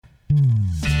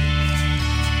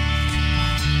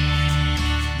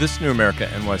This New America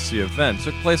NYC event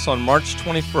took place on March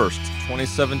 21st,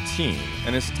 2017,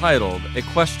 and is titled A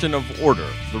Question of Order,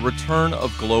 The Return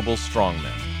of Global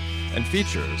Strongmen, and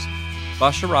features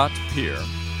Basharat Peer,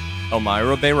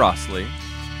 Elmira Bayrasli,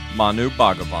 Manu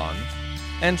Bhagavan,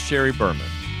 and Sheri Berman.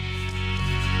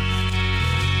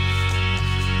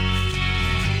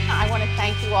 I want to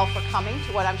thank you all for coming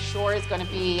to what I'm sure is going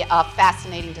to be a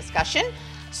fascinating discussion.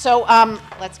 So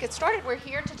let's get started. We're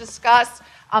here to discuss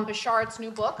Basharat's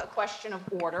new book, A Question of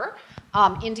Order,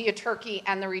 India, Turkey,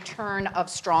 and the Return of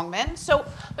Strongmen. So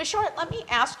Basharat, let me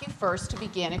ask you first to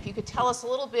begin, if you could tell us a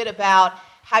little bit about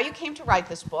how you came to write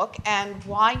this book and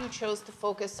why you chose to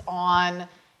focus on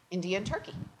India and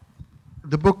Turkey.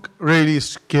 The book really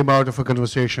came out of a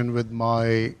conversation with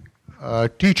my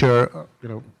teacher,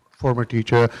 former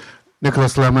teacher,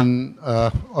 Nicholas Lemon,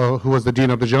 who was the dean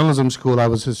of the journalism school. I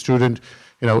was his student,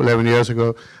 11 years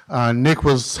ago. Nick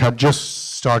had just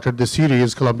started the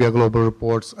series, Columbia Global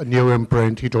Reports, a new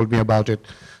imprint. He told me about it,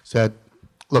 said,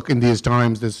 look, in these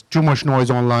times, there's too much noise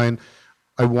online.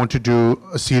 I want to do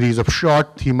a series of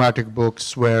short thematic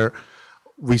books where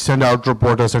we send out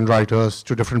reporters and writers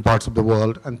to different parts of the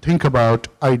world and think about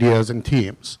ideas and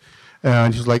themes.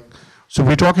 And he's like, so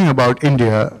we're talking about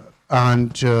India,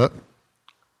 and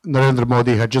Narendra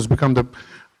Modi had just become the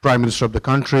prime minister of the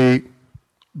country.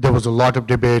 There was a lot of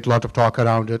debate, a lot of talk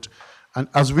around it. And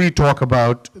as we talk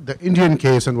about the Indian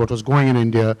case and what was going in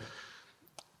India,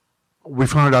 we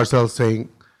found ourselves saying,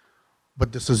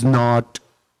 but this is not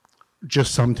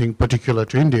just something particular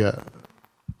to India.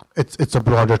 It's a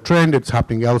broader trend, it's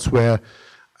happening elsewhere.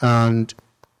 And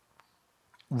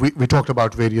we talked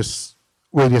about various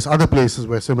other places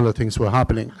where similar things were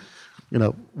happening.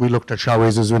 We looked at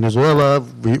Chavez's Venezuela.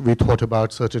 We thought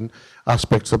about certain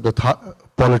aspects of the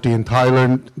polity in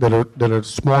Thailand that are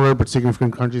smaller but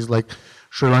significant countries, like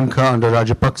Sri Lanka under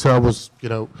Rajapaksa was,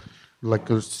 like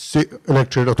a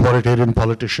elected authoritarian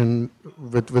politician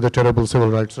with a terrible civil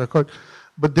rights record.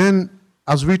 But then,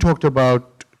 as we talked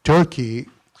about Turkey,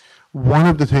 one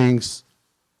of the things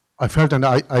I felt, and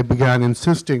I began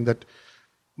insisting that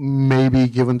maybe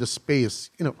given the space,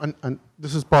 and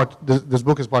this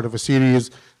book is part of a series.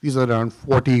 These are around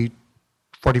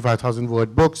 45,000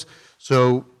 word books.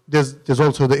 So there's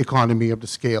also the economy of the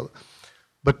scale.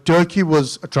 But Turkey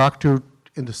was attractive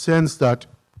in the sense that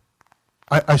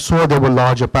I saw there were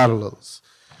larger parallels.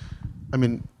 I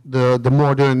mean, the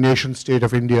modern nation state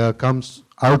of India comes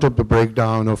out of the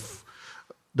breakdown of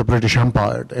the British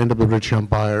Empire, the end of the British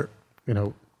Empire.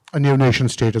 A new nation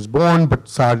state is born, but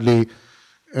sadly,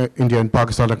 India and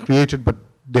Pakistan are created, but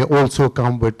they also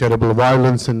come with terrible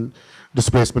violence and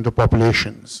displacement of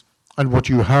populations. And what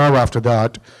you have after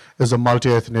that is a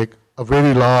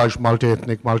very large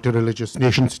multi-ethnic, multi-religious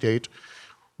nation state,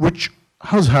 which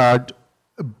has had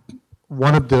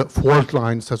one of the fault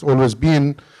lines has always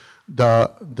been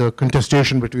the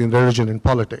contestation between religion and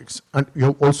politics. And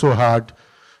you also had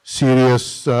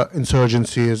serious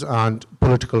insurgencies and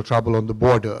political trouble on the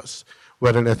borders,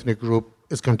 where an ethnic group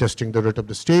is contesting the writ of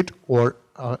the state or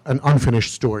an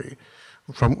unfinished story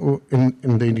from,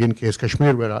 in the Indian case,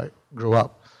 Kashmir, where I grew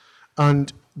up.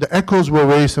 And the echoes were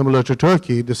very similar to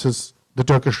Turkey. The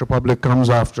Turkish Republic comes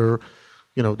after,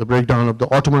 the breakdown of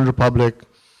the Ottoman Republic.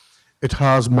 It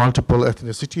has multiple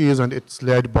ethnicities, and it's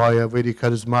led by a very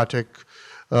charismatic,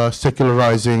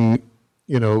 secularizing,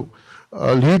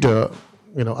 leader,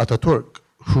 Ataturk,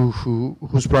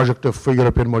 whose project of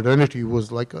European modernity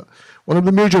was like one of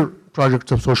the major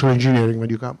projects of social engineering when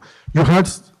you come. You had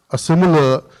a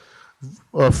similar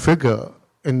figure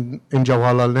in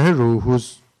Jawaharlal Nehru,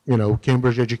 who's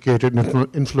Cambridge educated and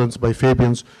influenced by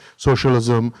Fabian's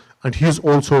socialism, and he's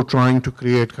also trying to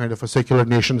create kind of a secular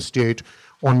nation state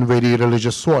on very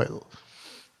religious soil.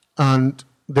 And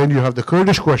then you have the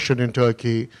Kurdish question in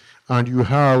Turkey, and you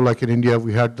have, like in India,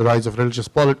 we had the rise of religious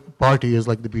parties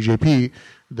like the BJP,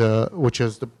 which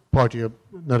is the party of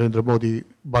Narendra Modi,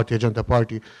 Bharatiya Janata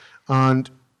Party. And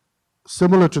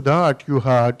similar to that, you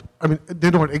had,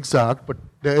 they're not exact, but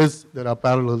there are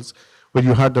parallels where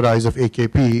you had the rise of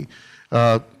AKP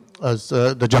as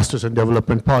the Justice and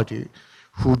Development Party,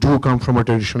 who do come from a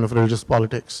tradition of religious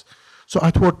politics. So I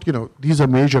thought, these are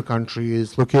major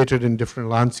countries located in different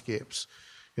landscapes.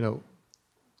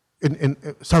 In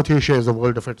South Asia is a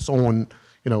world of its own.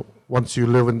 Once you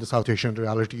live in the South Asian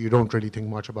reality, you don't really think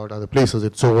much about other places.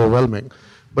 It's so overwhelming.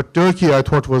 But Turkey, I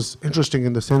thought, was interesting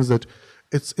in the sense that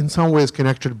it's in some ways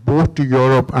connected both to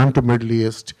Europe and to Middle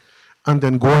East. And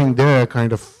then going there,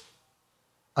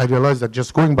 I realized that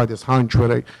just going by this hunch,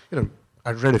 where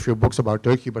I'd read a few books about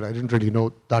Turkey, but I didn't really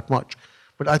know that much.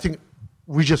 But I think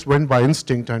we just went by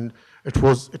instinct and it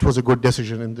was a good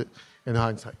decision in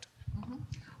hindsight.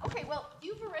 Okay, well,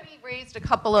 you've already raised a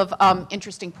couple of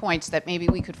interesting points that maybe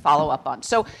we could follow up on.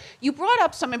 So you brought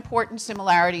up some important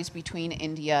similarities between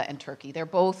India and Turkey. They're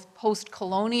both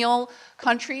post-colonial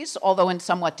countries, although in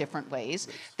somewhat different ways.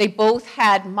 They both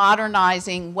had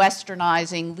modernizing,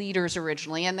 westernizing leaders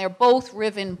originally, and they're both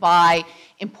riven by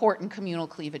important communal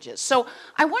cleavages. So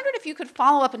I wondered if you could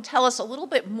follow up and tell us a little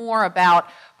bit more about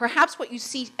perhaps what you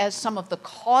see as some of the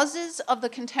causes of the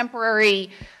contemporary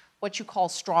what you call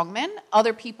strongmen.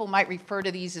 Other people might refer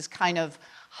to these as kind of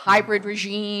hybrid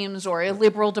regimes or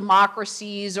illiberal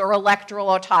democracies or electoral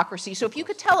autocracy. So if you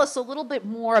could tell us a little bit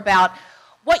more about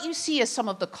what you see as some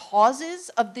of the causes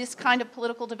of this kind of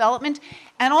political development,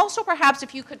 and also perhaps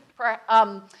if you could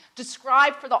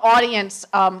describe for the audience,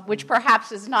 which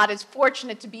perhaps is not as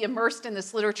fortunate to be immersed in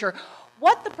this literature,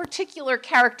 what the particular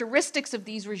characteristics of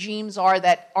these regimes are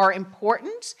that are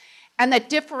important and that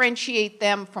differentiate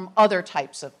them from other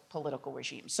types of political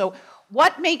regimes. So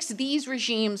what makes these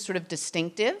regimes sort of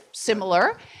distinctive,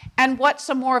 similar, and what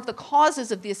some more of the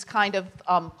causes of this kind of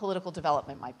political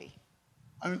development might be?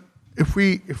 I mean, if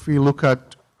we look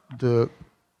at the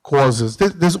causes,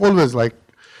 there's always like,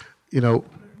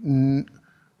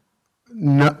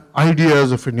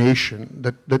 ideas of a nation,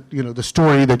 that the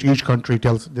story that each country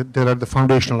tells, there are the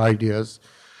foundational ideas,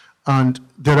 and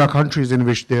there are countries in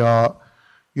which they are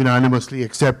unanimously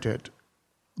accepted.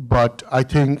 But I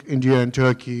think India and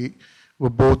Turkey were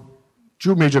both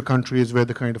two major countries where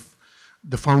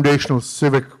the foundational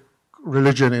civic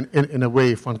religion, in a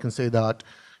way, if one can say that,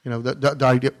 the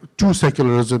idea, two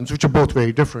secularisms, which are both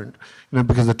very different,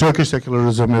 because the Turkish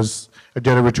secularism is a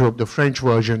derivative of the French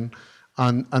version,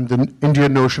 and the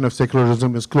Indian notion of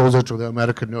secularism is closer to the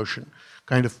American notion,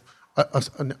 kind of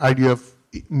an idea of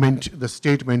the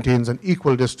state maintains an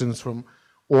equal distance from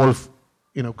all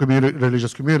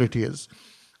religious communities.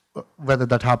 Whether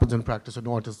that happens in practice or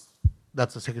not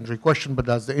that's a secondary question, but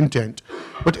that's the intent.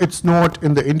 But it's not,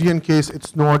 in the Indian case,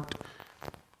 it's not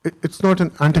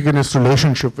an antagonist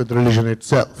relationship with religion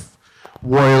itself,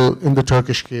 while in the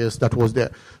Turkish case that was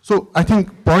there. So I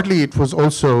think partly it was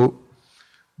also,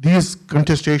 these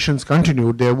contestations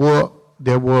continued. There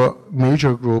were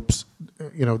major groups,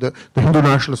 the Hindu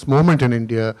nationalist movement in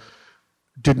India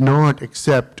did not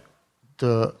accept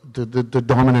the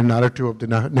dominant narrative of the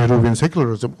Nehruvian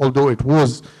secularism, although it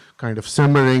was kind of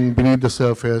simmering beneath the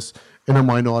surface in a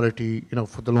minority,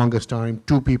 for the longest time,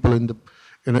 2 people in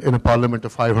a parliament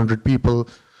of 500 people,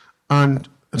 and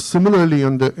similarly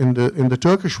in the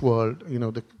Turkish world,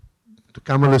 the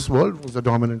Kemalist world was the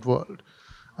dominant world,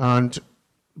 and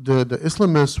the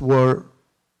Islamists were,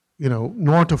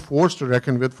 not a force to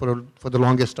reckon with for the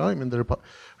longest time in the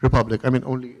republic. I mean,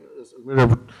 only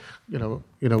Elmira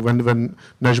when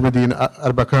Najmuddin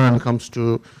Erbakan comes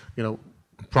to,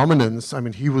 prominence, I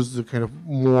mean, he was the kind of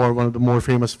one of the more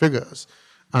famous figures.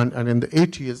 And in the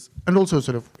 80s, and also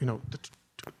sort of,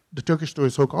 the Turkish story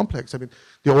is so complex. I mean,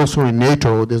 they're also in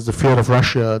NATO, there's the fear of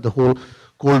Russia, the whole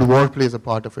Cold War plays a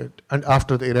part of it. And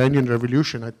after the Iranian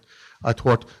Revolution, I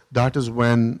thought that is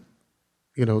when,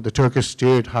 the Turkish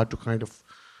state had to kind of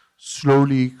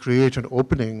slowly create an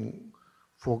opening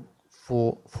for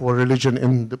religion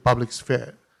in the public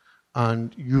sphere.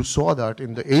 And you saw that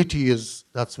in the 80s,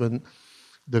 that's when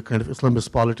the kind of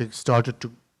Islamist politics started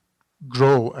to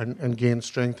grow and gain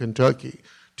strength in Turkey,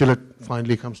 till it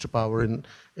finally comes to power in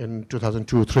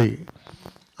 2002-03.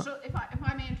 So if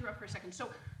I may interrupt for a second. So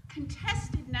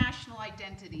contested national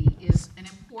identity is an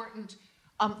important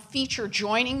feature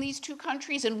joining these two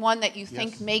countries, and one that you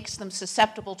think makes them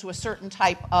susceptible to a certain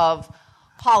type of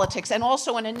politics, and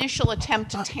also an initial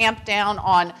attempt to tamp down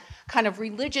on kind of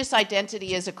religious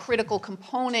identity as a critical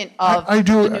component of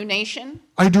the new nation?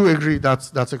 I do agree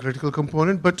that's a critical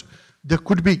component, but there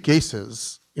could be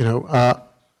cases,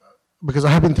 because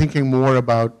I have been thinking more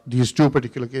about these two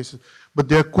particular cases, but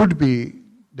there could be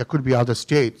other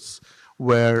states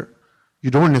where you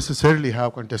don't necessarily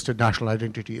have contested national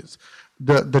identities.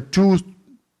 The two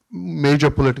major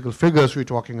political figures we're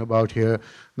talking about here,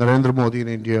 Narendra Modi in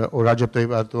India or Recep Tayyip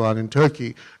Erdogan in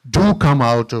Turkey, do come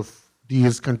out of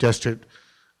these contested,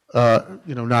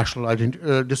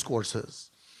 national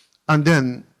discourses. And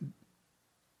then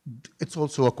it's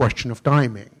also a question of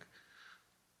timing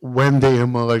when they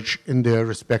emerge in their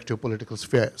respective political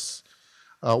spheres.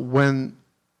 When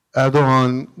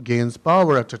Erdogan gains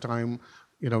power at a time,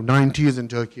 90s in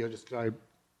Turkey are described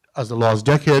as the lost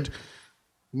decade,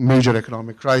 major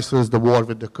economic crisis, the war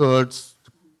with the Kurds,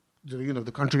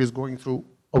 the country is going through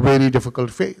a very difficult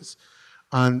phase.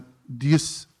 And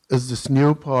this is this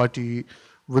new party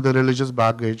with a religious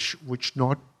baggage, which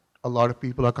not a lot of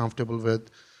people are comfortable with,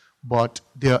 but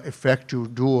they are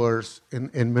effective doers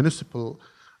in municipal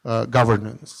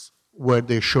governance, where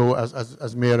they show,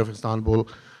 as mayor of Istanbul,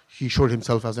 he showed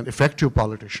himself as an effective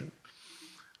politician.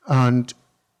 And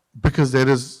because there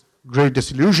is great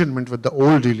disillusionment with the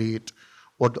old elite,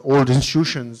 or the old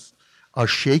institutions are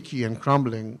shaky and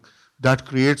crumbling, that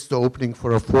creates the opening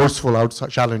for a forceful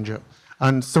outside challenger.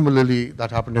 And similarly,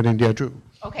 that happened in India too.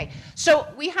 Okay, so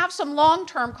we have some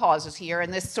long-term causes here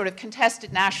in this sort of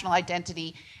contested national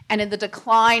identity and in the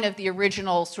decline of the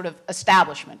original sort of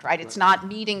establishment, right? It's not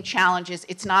meeting challenges,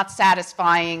 it's not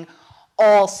satisfying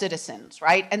all citizens,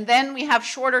 right? And then we have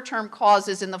shorter-term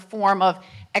causes in the form of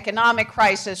economic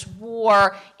crisis,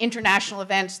 war, international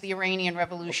events, the Iranian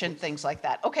Revolution, things like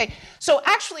that. Okay, so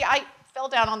actually I fell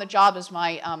down on the job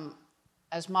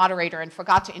as moderator and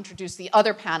forgot to introduce the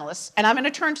other panelists. And I'm going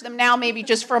to turn to them now maybe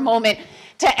just for a moment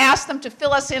to ask them to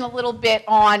fill us in a little bit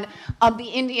on the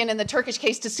Indian and the Turkish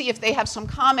case, to see if they have some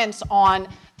comments on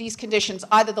these conditions,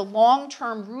 either the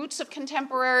long-term roots of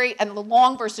contemporary and the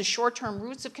long versus short-term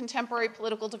roots of contemporary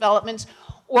political developments,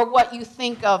 or what you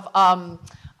think of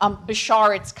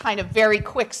Basharat's kind of very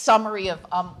quick summary of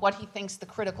what he thinks the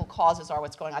critical causes are,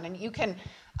 what's going on. And you can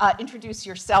introduce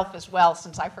yourself as well,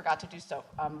 since I forgot to do so.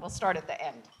 We'll start at the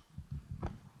end.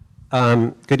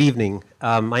 Good evening.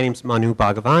 My name's Manu,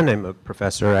 Bhagavan. I'm a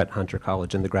professor at Hunter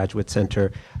College in the Graduate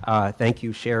Center. Thank you,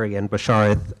 Sheri and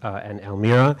Basharat and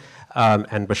Elmira,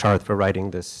 and Basharat for writing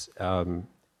this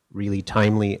really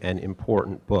timely and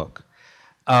important book.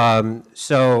 I'm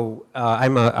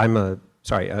a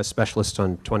specialist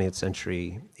on 20th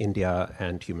century India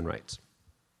and human rights.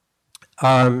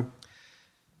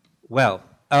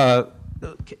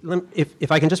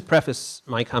 If I can just preface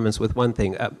my comments with one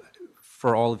thing,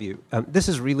 for all of you, this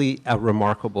is really a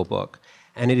remarkable book,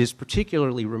 and it is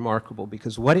particularly remarkable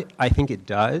because what I think it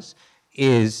does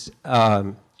is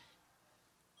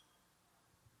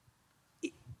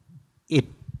it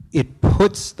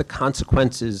puts the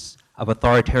consequences of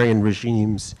authoritarian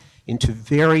regimes into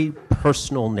very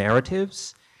personal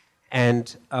narratives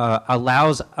and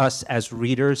allows us as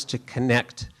readers to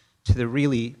connect to the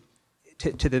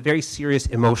very serious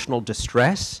emotional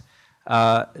distress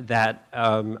that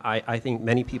I think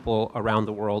many people around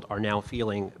the world are now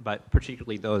feeling, but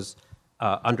particularly those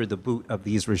under the boot of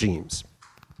these regimes.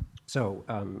 So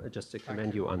just to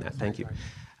commend you on that, thank you.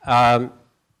 In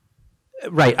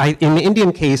the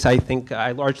Indian case, I think I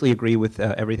largely agree with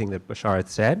everything that Basharat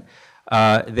said.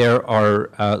 There are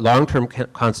long-term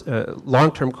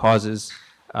causes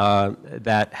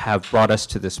that have brought us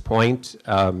to this point.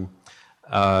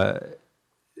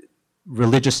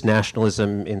 Religious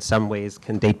nationalism in some ways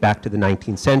can date back to the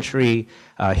 19th century.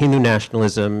 Hindu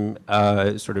nationalism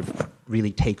sort of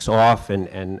really takes off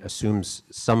and assumes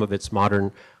some of its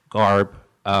modern garb,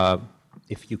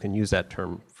 if you can use that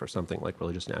term for something like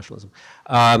religious nationalism.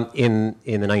 In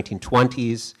the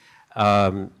 1920s,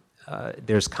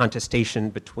 there's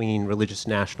contestation between religious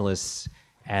nationalists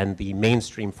and the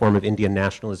mainstream form of Indian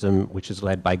nationalism, which is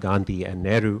led by Gandhi and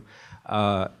Nehru.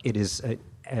 It is a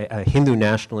Hindu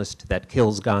nationalist that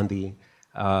kills Gandhi.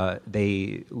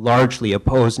 They largely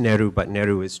oppose Nehru, but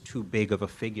Nehru is too big of a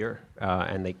figure,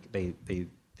 and they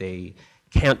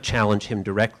can't challenge him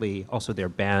directly. Also, they're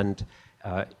banned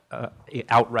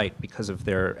outright because of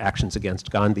their actions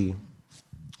against Gandhi.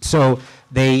 So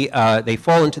they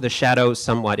fall into the shadows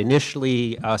somewhat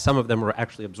initially. Some of them were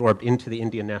actually absorbed into the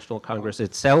Indian National Congress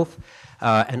itself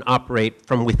and operate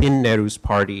from within Nehru's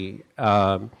party.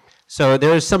 So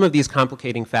there's some of these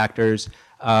complicating factors.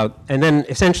 And then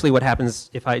essentially what happens,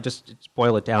 if I just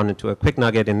boil it down into a quick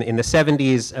nugget, in the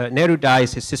 70s, Nehru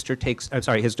dies,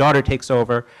 his daughter takes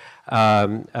over,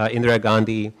 Indira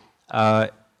Gandhi.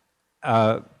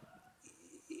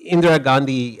 Indira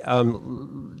Gandhi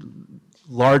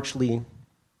largely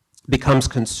becomes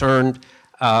concerned,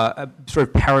 sort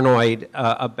of paranoid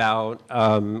about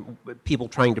people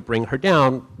trying to bring her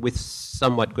down with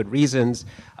somewhat good reasons.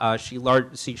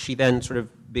 She then sort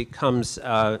of becomes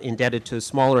indebted to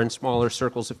smaller and smaller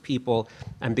circles of people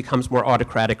and becomes more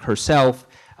autocratic herself.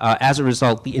 As a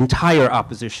result, the entire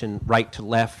opposition, right to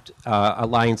left,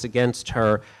 aligns against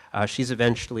her. She's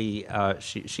eventually,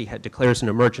 she declares an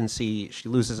emergency, she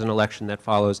loses an election that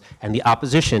follows, and the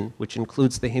opposition, which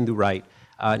includes the Hindu right,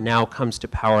 now comes to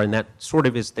power, and that sort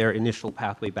of is their initial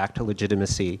pathway back to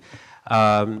legitimacy.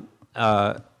 Mr.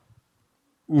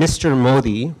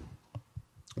 Modi,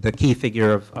 the key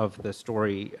figure of the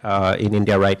story in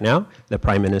India right now, the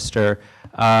Prime Minister,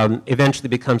 eventually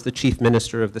becomes the Chief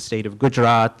Minister of the state of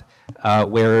Gujarat,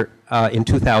 where in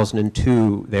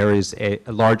 2002 there is a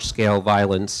large-scale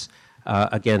violence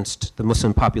against the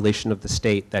Muslim population of the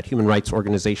state that human rights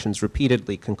organizations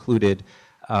repeatedly concluded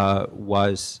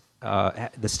was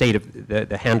the state of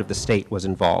the hand of the state was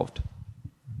involved.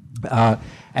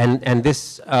 And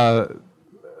this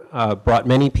brought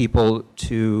many people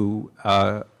to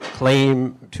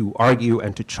claim, to argue,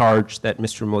 and to charge that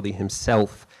Mr. Modi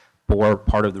himself bore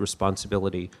part of the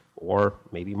responsibility, or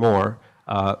maybe more,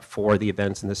 for the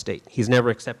events in the state. He's never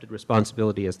accepted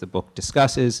responsibility, as the book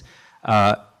discusses.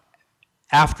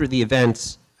 After the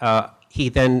events, he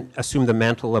then assumed the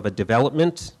mantle of a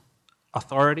development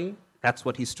authority. That's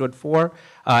what he stood for.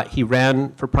 He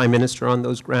ran for prime minister on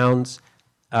those grounds.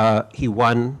 He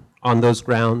won on those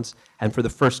grounds. And for the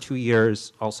first 2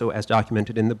 years, also as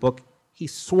documented in the book, he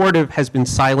sort of has been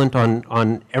silent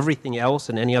on everything else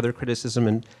and any other criticism,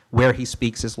 and where he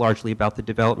speaks is largely about the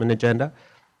development agenda.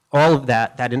 All of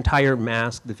that entire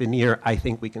mask, the veneer, I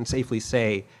think we can safely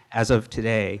say, as of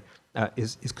today,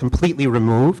 is completely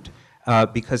removed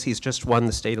because he's just won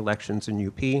the state elections in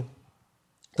UP,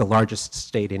 the largest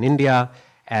state in India,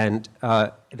 and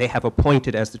they have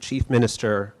appointed as the chief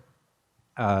minister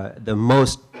the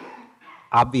most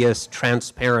obvious,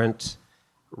 transparent,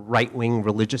 right-wing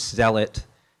religious zealot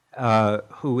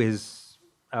who is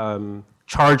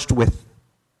charged with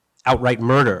outright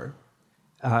murder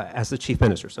as the chief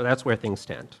minister. So that's where things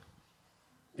stand.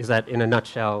 Is that, in a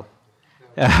nutshell,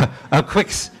 a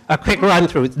quick run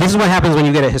through? This is what happens when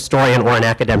you get a historian or an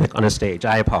academic on a stage.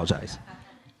 I apologize.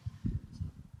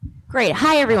 Great.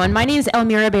 Hi, everyone. My name is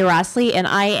Elmira Bayrasli, and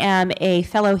I am a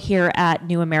fellow here at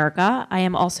New America. I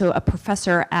am also a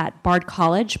professor at Bard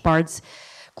College, Bard's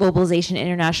Globalization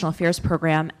International Affairs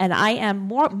program, and I am,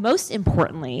 most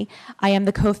importantly, I am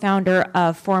the co-founder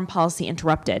of Foreign Policy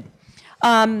Interrupted.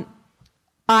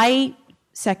 I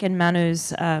second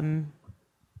Manu's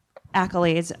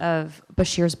accolades of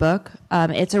Bashir's book.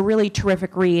 It's a really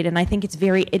terrific read, and I think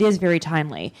it is very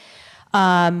timely.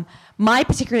 My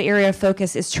particular area of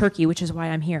focus is Turkey, which is why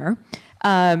I'm here.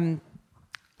 I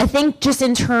think just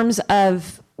in terms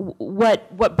of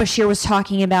what Bashir was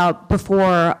talking about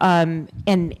before, and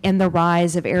the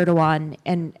rise of Erdogan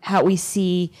and how we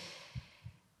see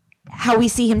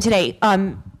him today.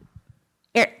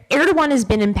 Erdogan has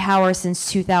been in power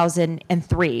since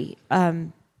 2003.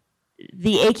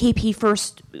 The AKP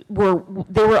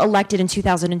they were elected in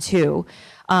 2002.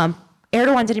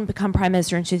 Erdogan didn't become prime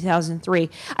minister in 2003.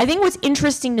 I think what's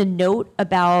interesting to note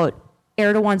about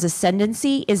Erdogan's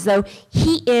ascendancy is, though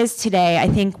he is today, I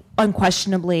think,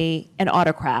 unquestionably an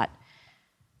autocrat.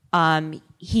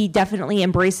 He definitely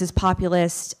embraces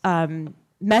populist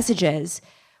messages.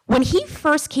 When he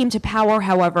first came to power,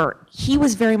 however, he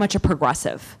was very much a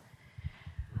progressive.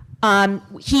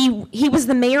 He was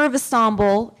the mayor of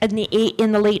Istanbul in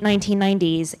the late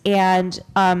 1990s, and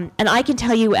I can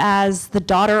tell you, as the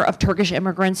daughter of Turkish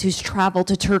immigrants who's traveled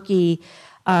to Turkey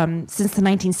since the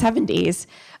 1970s,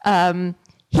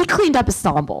 he cleaned up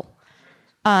Istanbul.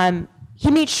 He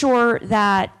made sure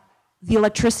that the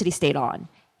electricity stayed on,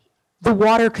 the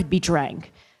water could be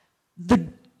drank, the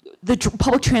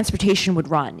public transportation would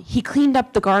run. He cleaned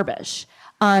up the garbage.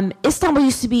 Istanbul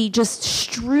used to be just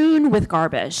strewn with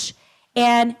garbage,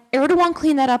 and Erdogan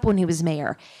cleaned that up when he was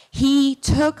mayor. He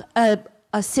took a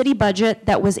city budget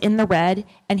that was in the red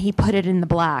and he put it in the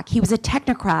black. He was a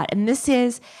technocrat, and this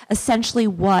is essentially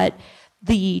what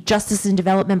the Justice and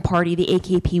Development Party, the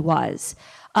AKP, was.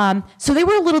 So they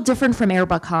were a little different from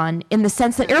Erbakan in the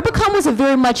sense that Erbakan was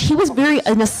he was very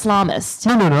an Islamist.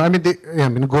 No. I mean,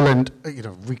 Gulen,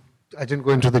 I didn't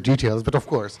go into the details, but of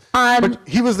course. But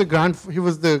he was the grandfather. He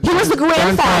was.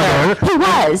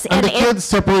 And the kids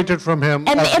separated from him.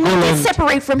 And they did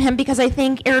separate from him because I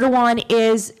think Erdogan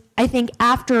is,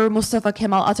 after Mustafa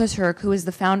Kemal Atatürk, who is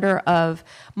the founder of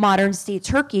modern state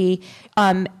Turkey,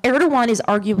 Erdogan is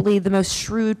arguably the most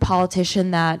shrewd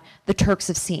politician that the Turks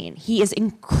have seen. He is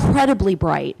incredibly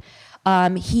bright.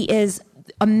 He is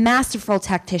a masterful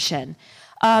tactician.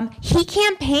 He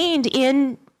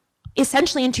campaigned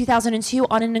essentially in 2002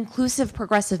 on an inclusive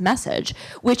progressive message,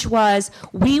 which was,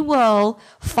 we will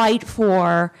fight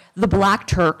for the black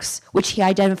Turks, which he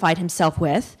identified himself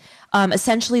with,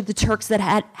 essentially the Turks that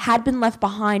had been left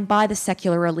behind by the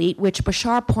secular elite, which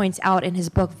Bashar points out in his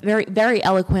book very, very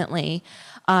eloquently,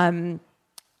 and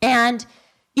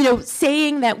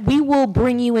saying that we will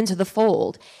bring you into the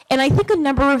fold. And I think a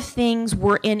number of things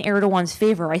were in Erdogan's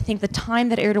favor. I think the time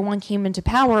that Erdogan came into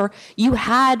power, you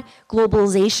had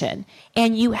globalization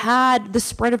and you had the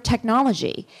spread of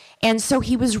technology. And so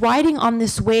he was riding on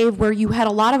this wave where you had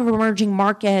a lot of emerging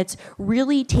markets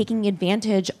really taking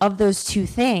advantage of those two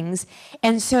things.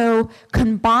 And so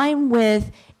combined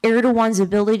with Erdogan's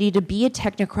ability to be a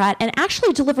technocrat and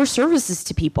actually deliver services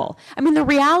to people. I mean, the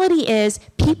reality is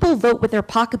people vote with their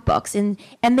pocketbooks, and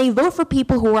they vote for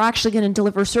people who are actually going to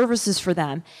deliver services for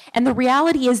them. And the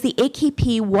reality is the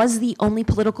AKP was the only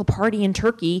political party in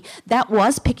Turkey that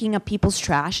was picking up people's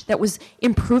trash, that was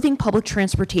improving public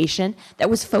transportation, that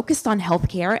was focused on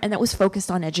healthcare, and that was focused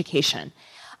on education.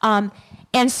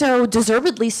 And so,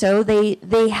 deservedly so, they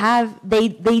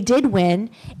did win,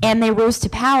 and they rose to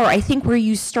power. I think where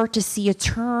you start to see a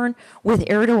turn with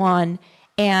Erdogan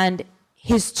and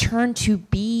his turn to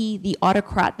be the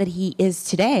autocrat that he is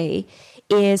today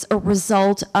is a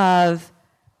result of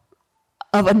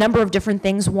a number of different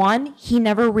things. One, he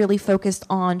never really focused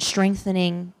on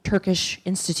strengthening Turkish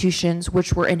institutions,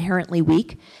 which were inherently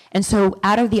weak. And so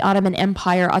out of the Ottoman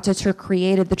Empire, Ataturk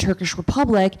created the Turkish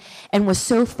Republic and was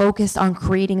so focused on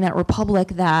creating that republic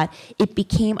that it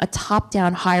became a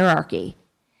top-down hierarchy.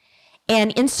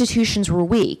 And institutions were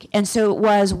weak. And so it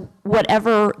was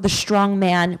whatever the strong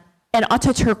man, and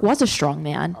Ataturk was a strong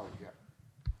man,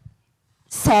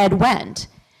 said went.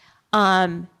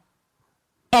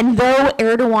 And though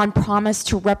Erdogan promised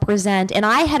to represent, and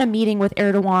I had a meeting with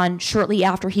Erdogan shortly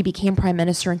after he became prime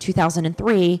minister in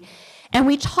 2003, and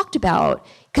we talked about,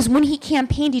 because when he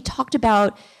campaigned, he talked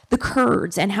about the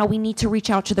Kurds and how we need to reach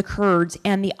out to the Kurds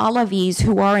and the Alevis,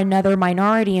 who are another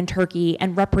minority in Turkey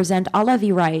and represent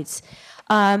Alevi rights.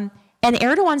 And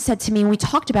Erdogan said to me, and we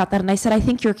talked about that, and I said, I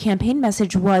think your campaign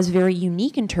message was very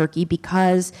unique in Turkey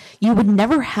because you would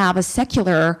never have a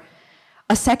secular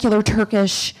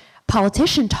Turkish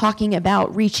politician talking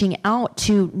about reaching out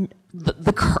to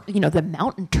the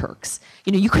mountain Turks.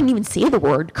 You couldn't even say the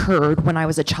word Kurd when I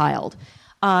was a child.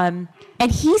 And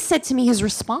he said to me, his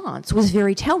response was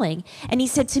very telling. And he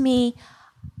said to me,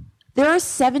 there are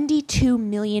 72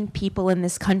 million people in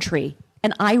this country,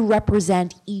 and I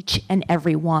represent each and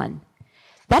every one.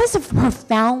 That is a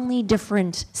profoundly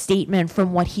different statement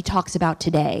from what he talks about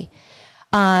today.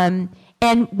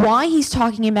 And why he's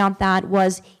talking about that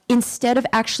was instead of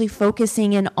actually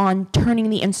focusing in on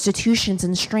turning the institutions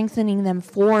and strengthening them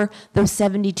for those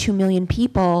 72 million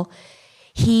people,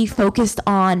 he focused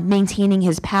on maintaining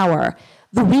his power.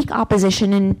 The weak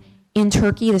opposition in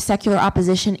Turkey, the secular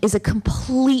opposition, is a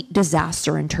complete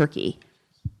disaster in Turkey.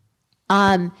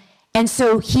 And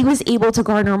so he was able to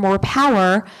garner more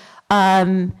power,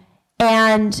 and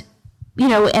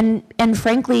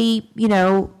frankly,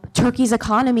 Turkey's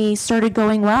economy started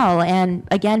going well, and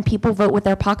again, people vote with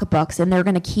their pocketbooks, and they're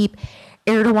going to keep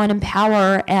Erdogan in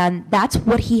power, and that's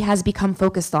what he has become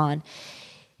focused on.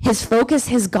 His focus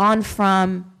has gone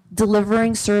from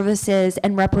delivering services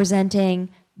and representing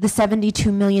the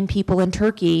 72 million people in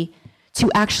Turkey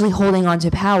to actually holding on to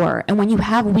power. And when you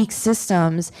have weak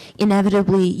systems,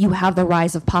 inevitably you have the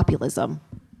rise of populism.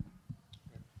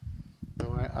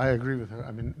 No, I agree with her.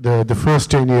 I mean, the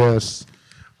first 10 years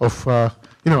of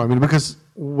because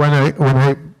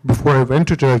before I went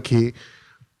to Turkey,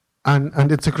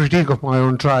 and it's a critique of my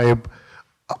own tribe,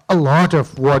 a lot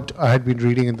of what I had been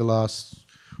reading in the last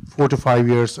 4 to 5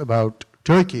 years about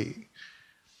Turkey,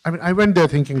 I went there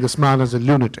thinking this man is a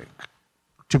lunatic,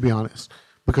 to be honest,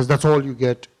 because that's all you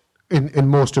get in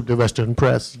most of the Western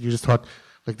press. You just thought,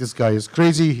 this guy is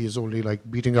crazy, he's only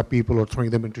beating up people or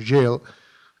throwing them into jail.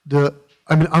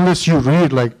 Unless you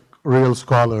read real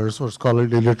scholars or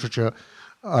scholarly literature,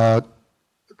 and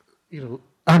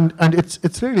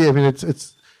it's really,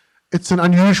 it's an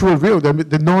unusual view. There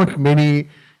are not many,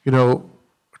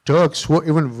 Turks who are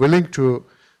even willing to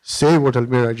say what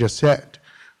Elmira just said.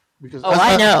 Because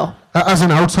I know. As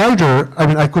an outsider,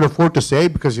 I could afford to say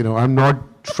because, I'm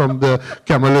not from the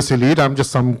Kemalist elite. I'm just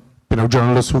some,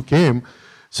 journalist who came.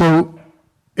 So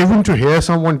even to hear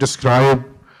someone describe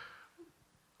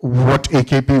what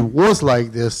AKP was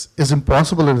like this is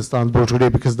impossible in Istanbul today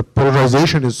because the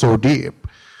polarization is so deep.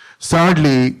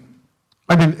 Sadly,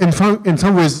 in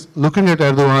some ways, looking at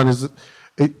Erdogan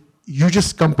you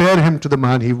just compare him to the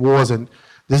man he was, and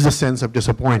there's a sense of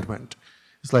disappointment.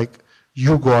 It's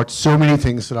you got so many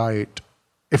things right,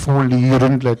 if only you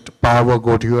didn't let power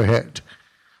go to your head.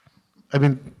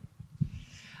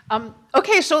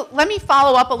 Okay, so let me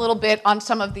follow up a little bit on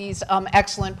some of these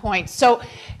excellent points. So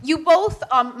you both,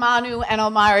 Manu and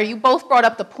Elmira, you both brought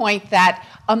up the point that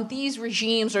these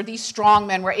regimes or these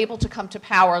strongmen were able to come to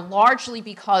power largely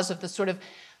because of the sort of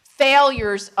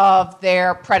failures of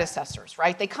their predecessors,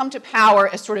 right? They come to power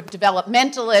as sort of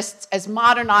developmentalists, as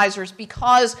modernizers,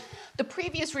 because the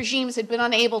previous regimes had been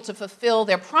unable to fulfill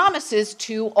their promises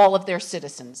to all of their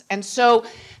citizens. And so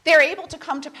they're able to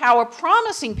come to power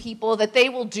promising people that they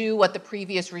will do what the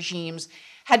previous regimes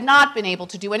had not been able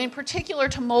to do, and in particular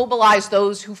to mobilize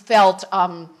those who felt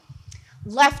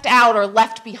left out or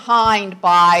left behind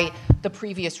by the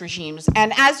previous regimes.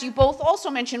 And as you both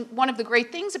also mentioned, one of the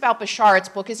great things about Basharat's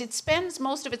book is it spends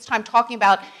most of its time talking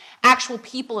about actual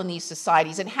people in these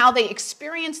societies and how they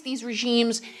experience these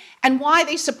regimes and why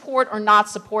they support or not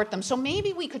support them. So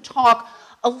maybe we could talk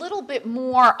a little bit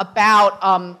more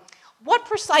about what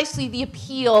precisely the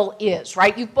appeal is,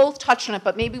 right? You've both touched on it,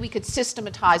 but maybe we could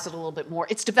systematize it a little bit more.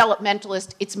 It's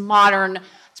developmentalist, it's modern,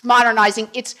 it's modernizing,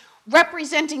 it's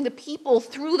representing the people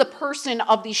through the person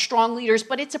of these strong leaders,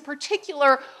 but it's a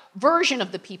particular version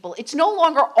of the people. It's no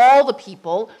longer all the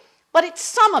people, but it's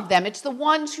some of them. It's the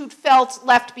ones who felt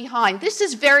left behind. This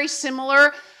is very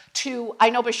similar to, I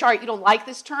know, Basharat, you don't like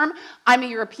this term. I'm a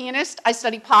Europeanist. I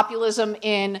study populism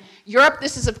in Europe.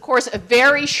 This is, of course, a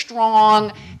very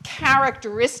strong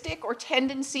characteristic or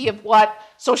tendency of what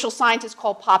social scientists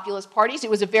call populist parties. It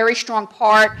was a very strong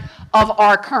part of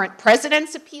our current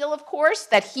president's appeal, of course,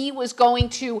 that he was going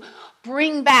to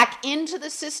bring back into the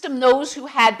system those who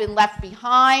had been left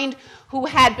behind, who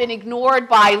had been ignored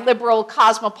by liberal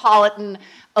cosmopolitan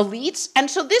elites. And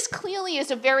so this clearly is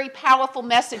a very powerful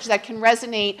message that can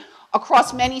resonate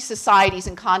across many societies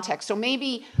and contexts. So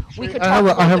maybe we could talk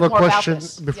a little bit more about this. I have a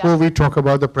question before we talk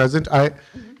about the present.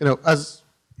 As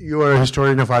you are a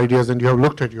historian of ideas and you have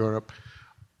looked at Europe,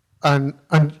 and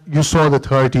you saw the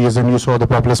 30s and you saw the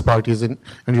populist parties and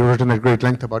you've written at great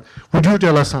length about. Would you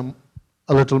tell us a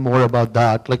little more about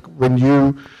that? Like when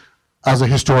you, as a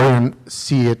historian,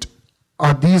 see it,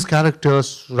 are these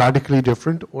characters radically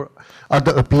different, or are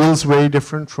the appeals very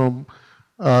different from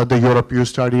the Europe you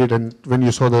studied and when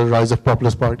you saw the rise of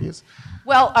populist parties?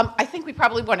 Well, I think we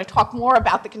probably want to talk more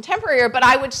about the contemporary era, but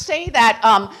I would say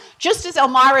that just as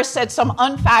Elmira said some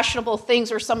unfashionable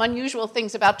things or some unusual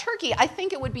things about Turkey, I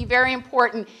think it would be very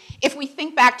important if we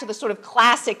think back to the sort of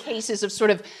classic cases of sort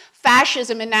of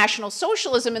fascism and National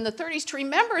Socialism in the 30s to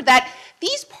remember that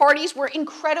these parties were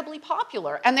incredibly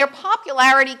popular, and their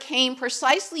popularity came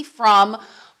precisely from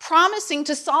promising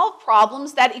to solve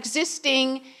problems that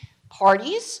existing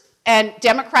parties and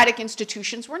democratic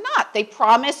institutions were not. They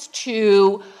promised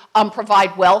to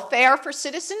provide welfare for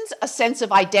citizens, a sense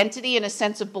of identity and a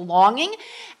sense of belonging,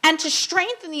 and to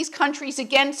strengthen these countries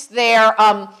against their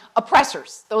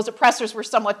oppressors. Those oppressors were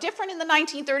somewhat different in the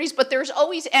 1930s, but there's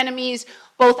always enemies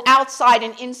both outside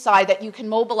and inside that you can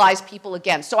mobilize people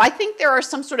against. So I think there are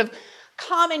some sort of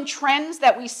common trends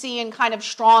that we see in kind of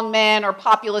strongmen or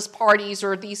populist parties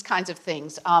or these kinds of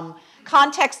things.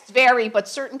 Contexts vary, but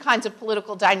certain kinds of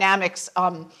political dynamics,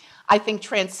 I think,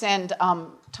 transcend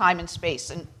time and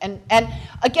space. And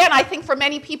again, I think for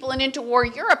many people in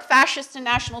interwar Europe, fascists and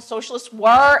National Socialists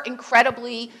were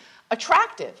incredibly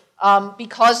attractive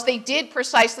because they did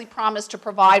precisely promise to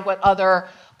provide what other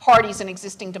parties and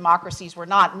existing democracies were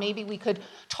not. Maybe we could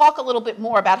talk a little bit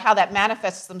more about how that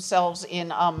manifests themselves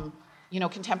in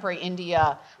contemporary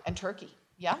India and Turkey.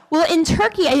 Yeah? Well, in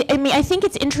Turkey, I think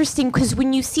it's interesting because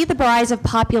when you see the rise of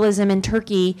populism in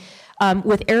Turkey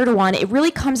with Erdogan, it really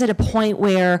comes at a point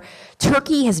where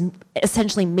Turkey has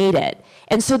essentially made it.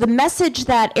 And so the message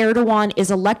that Erdogan is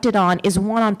elected on is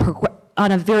one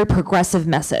on a very progressive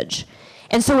message.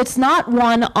 And so it's not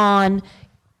one on,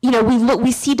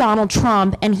 we see Donald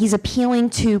Trump and he's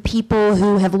appealing to people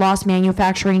who have lost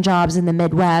manufacturing jobs in the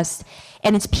Midwest,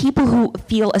 and it's people who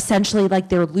feel essentially like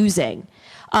they're losing.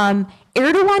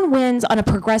 Erdogan wins on a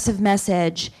progressive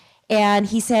message, and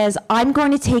he says, I'm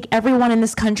going to take everyone in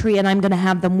this country and I'm going to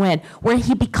have them win. When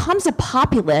he becomes a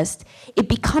populist, it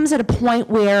becomes at a point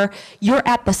where you're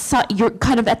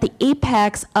kind of at the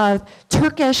apex of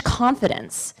Turkish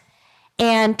confidence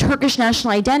and Turkish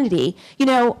national identity.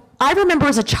 I remember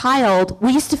as a child,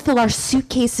 we used to fill our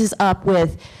suitcases up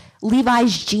with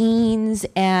Levi's jeans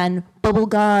and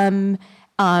bubblegum,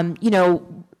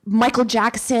 Michael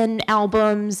Jackson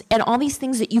albums, and all these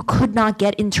things that you could not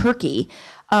get in Turkey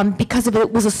because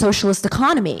it was a socialist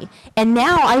economy. And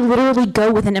now I literally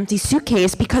go with an empty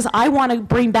suitcase because I want to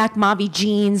bring back mavi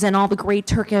jeans and all the great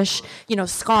Turkish,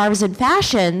 scarves and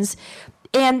fashions.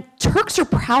 And Turks are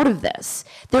proud of this.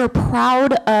 They're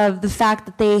proud of the fact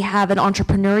that they have an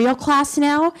entrepreneurial class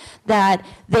now, that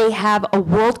they have a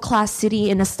world-class city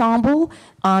in Istanbul.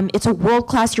 It's a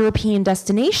world-class European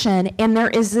destination. And there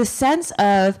is this sense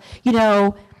of,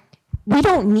 we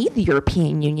don't need the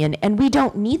European Union and we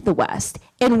don't need the West.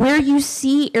 And where you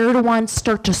see Erdogan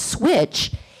start to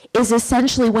switch is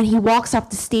essentially when he walks off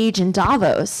the stage in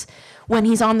Davos, when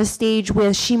he's on the stage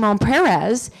with Shimon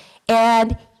Peres,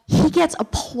 and he gets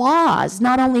applause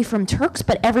not only from Turks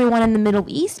but everyone in the Middle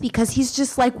East, because he's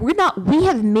just like, we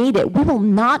have made it. We will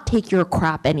not take your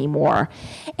crap anymore.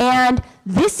 And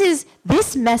this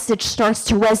message starts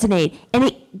to resonate, and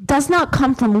it does not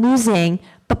come from losing.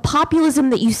 The populism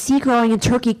that you see growing in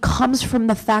Turkey comes from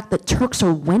the fact that Turks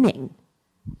are winning.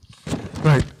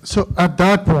 Right. So at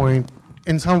that point,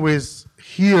 in some ways,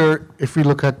 here, if we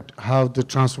look at how the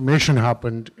transformation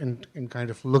happened in kind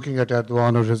of looking at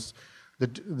Erdogan or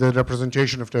the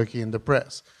representation of Turkey in the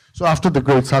press. So after the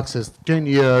great success, 10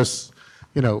 years,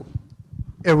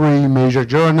 every major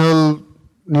journal,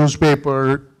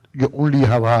 newspaper, you only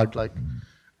have had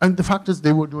and the fact is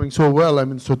they were doing so well. I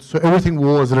mean, so everything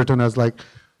was written as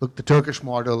look, the Turkish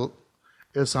model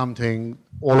is something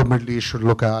all of Middle East should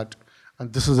look at,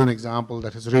 and this is an example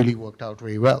that has really worked out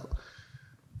very well.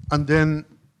 And then,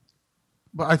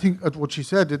 but I think at what she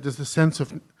said, there's the sense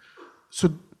of,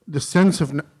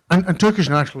 and Turkish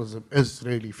nationalism is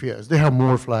really fierce. They have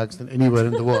more flags than anywhere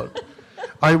in the world.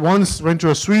 I once went to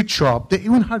a sweet shop. They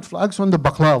even had flags on the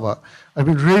baklava. I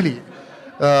mean, really,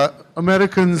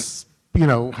 Americans,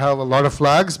 have a lot of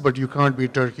flags, but you can't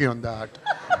beat Turkey on that.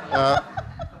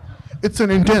 It's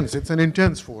an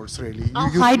intense force, really. I'll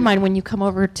hide mine when you come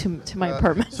over to my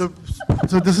apartment. So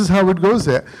this is how it goes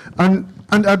there. And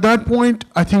at that point,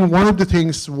 I think one of the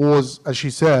things was, as she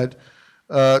said,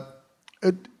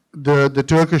 the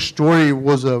Turkish story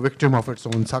was a victim of its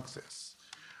own success.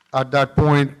 At that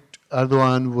point,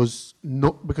 Erdogan was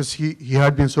because he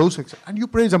had been so successful. And you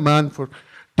praise a man for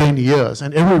 10 years,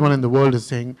 and everyone in the world is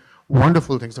saying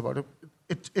wonderful things about him.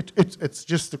 It's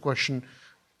just the question,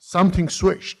 something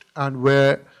switched, and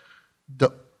where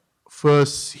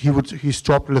he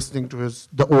stopped listening to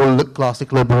the old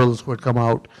classic liberals who had come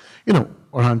out,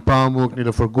 Orhan Pamuk,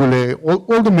 Nilüfer Gule,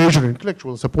 all the major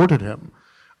intellectuals supported him.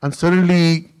 And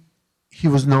suddenly, he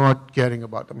was not caring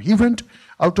about them. He went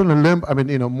out on a limb, I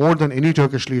mean, more than any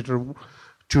Turkish leader,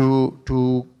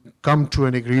 to come to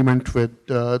an agreement with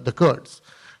the Kurds.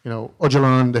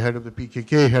 Öcalan, the head of the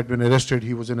PKK, had been arrested.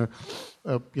 He was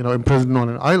imprisoned on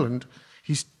an island.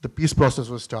 The peace process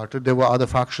was started. There were other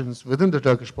factions within the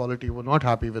Turkish polity who were not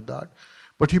happy with that.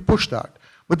 But he pushed that.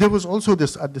 But there was also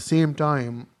this, at the same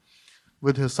time,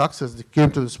 with his success, it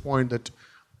came to this point that,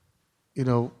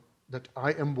 that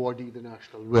I embody the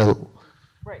national will.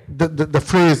 Right. The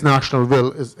phrase national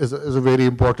will is a very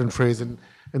important phrase in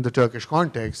the Turkish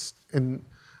context.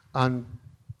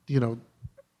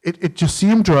 It just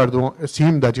seemed to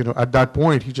Erdogan, that, at that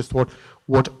point, he just thought,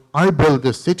 what I built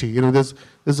this city. There's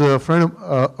a friend,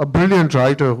 a brilliant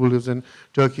writer who lives in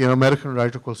Turkey, an American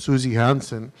writer called Susie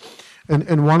Hansen. And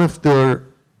in one of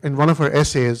her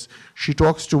essays, she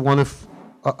talks to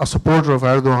a supporter of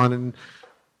Erdogan,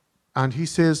 and he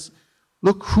says,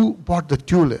 look, who bought the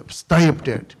tulips? Tayyip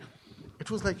did. It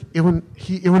was like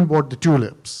he even bought the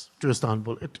tulips to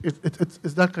Istanbul.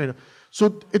 It's that kind of.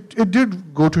 So it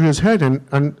did go to his head,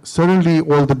 and suddenly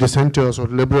all the dissenters or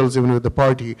liberals, even with the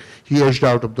party, he edged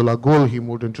out Abdullah Gül. He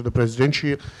moved into the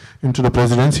presidency.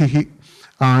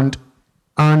 And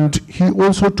he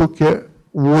also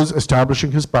was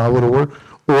establishing his power over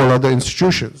all other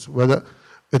institutions, whether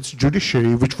it's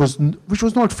judiciary, which was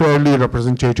not fairly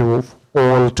representative of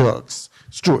all Turks.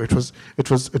 It's true. It was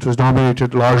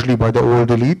dominated largely by the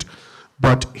old elite,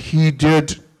 but he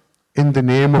did, in the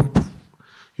name of,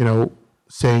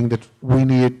 saying that we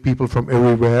need people from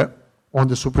everywhere on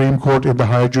the Supreme Court, in the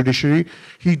higher judiciary,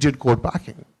 he did court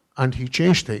backing, and he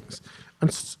changed things.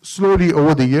 And slowly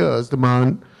over the years, the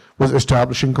man was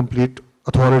establishing complete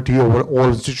authority over all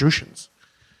institutions.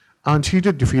 And he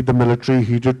did defeat the military,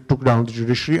 he took down the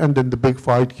judiciary, and then the big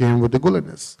fight came with the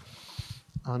Gulenists.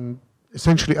 And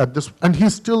essentially and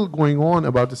he's still going on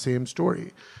about the same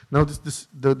story. Now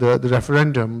the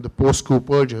referendum, the post-coup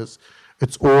purges,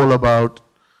 it's all about,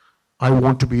 I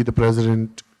want to be the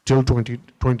president till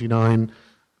 2029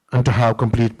 and to have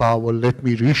complete power, let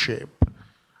me reshape.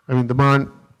 I mean, the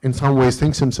man in some ways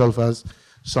thinks himself as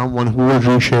someone who will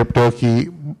reshape Turkey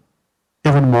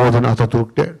even more than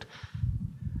Atatürk did.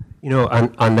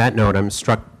 On that note, I'm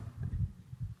struck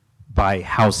by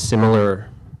how similar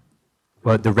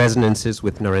the resonance is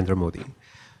with Narendra Modi.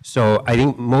 So I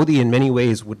think Modi in many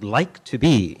ways would like to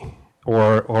be,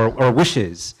 or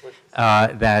wishes,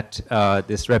 that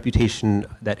this reputation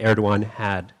that Erdogan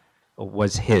had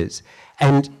was his.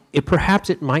 And perhaps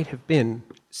it might have been,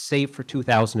 save for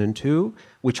 2002,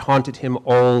 which haunted him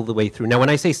all the way through. Now, when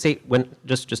I say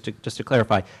just to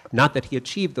clarify, not that he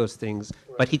achieved those things,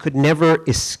 but he could never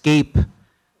escape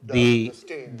the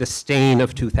stain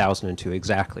of 2002,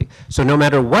 exactly. So no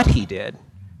matter what he did,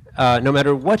 no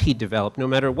matter what he developed, no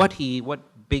matter what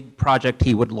big project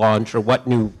he would launch or what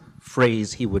new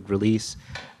phrase he would release.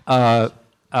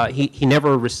 He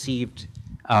never received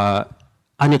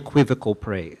unequivocal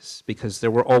praise, because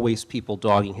there were always people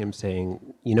dogging him saying,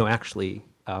 you know, actually,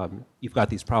 you've got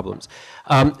these problems.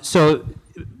 So,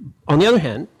 on the other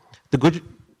hand,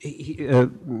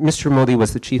 Mr. Modi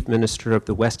was the chief minister of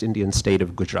the West Indian state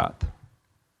of Gujarat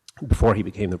before he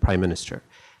became the prime minister.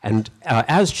 And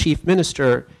as chief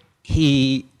minister,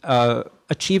 he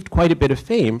achieved quite a bit of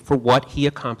fame for what he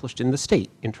accomplished in the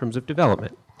state in terms of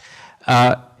development.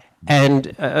 And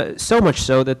so much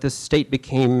so that the state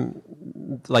became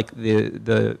like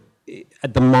the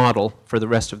model for the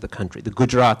rest of the country, the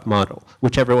Gujarat model,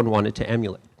 which everyone wanted to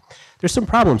emulate. There's some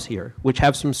problems here, which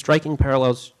have some striking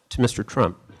parallels to Mr.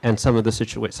 Trump and some of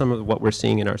what we're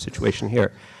seeing in our situation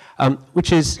here,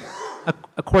 which is,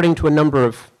 according to a number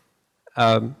of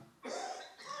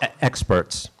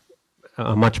experts,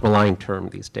 a much maligned term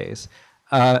these days,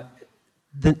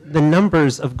 the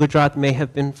numbers of Gujarat may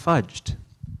have been fudged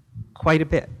quite a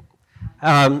bit.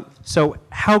 So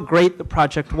how great the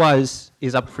project was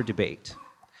is up for debate.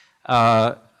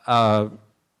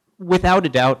 Without a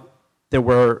doubt, there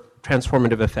were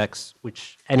transformative effects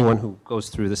which anyone who goes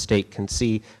through the state can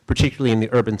see, particularly in the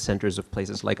urban centers of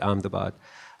places like Ahmedabad.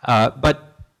 But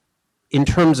in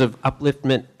terms of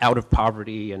upliftment out of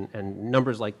poverty and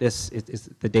numbers like this,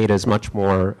 the data is much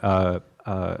more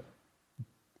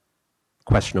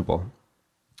questionable.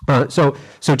 So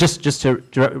just to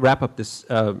wrap up this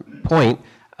point,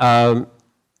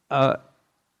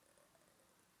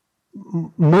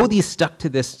 Modi stuck to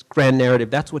this grand narrative.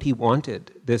 That's what he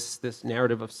wanted, this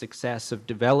narrative of success, of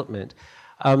development.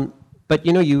 But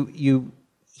you know,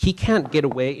 he can't get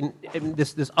away. And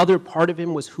this other part of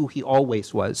him was who he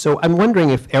always was. So I'm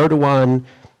wondering if Erdogan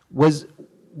was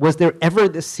there ever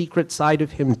this secret side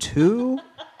of him too?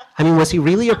 I mean, was he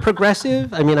really a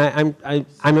progressive? I mean,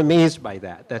 I'm amazed by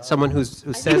that. That someone who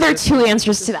says. I think there are two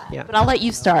answers to that, yeah. But I'll let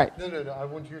you start. No. I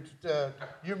want you to.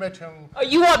 You met him. Oh,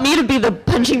 you want me to be the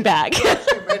punching bag? You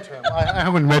met him. I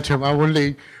haven't met him. I've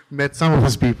only met some of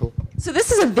his people. So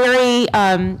this is a very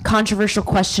controversial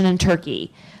question in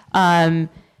Turkey. The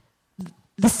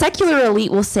secular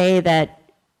elite will say that,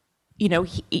 you know,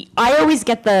 I always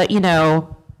get the, you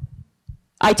know,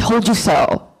 I told you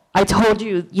so. I told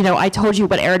you, I told you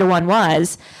what Erdogan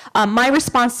was. My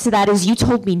response to that is, you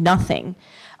told me nothing.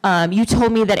 You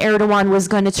told me that Erdogan was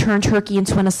going to turn Turkey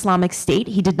into an Islamic state.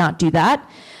 He did not do that.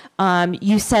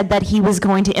 You said that he was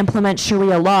going to implement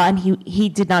Sharia law, and he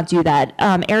did not do that.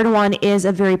 Erdogan is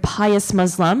a very pious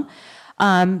Muslim.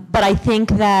 But I think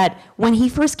that when he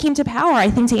first came to power, I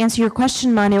think to answer your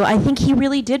question, Manu, I think he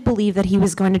really did believe that he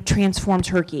was going to transform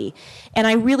Turkey. And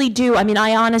I really do. I mean,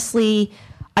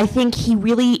 I think he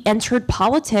really entered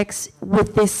politics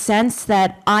with this sense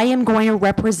that I am going to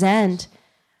represent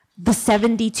the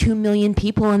 72 million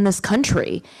people in this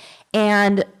country.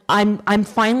 And I'm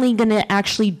finally going to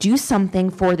actually do something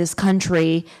for this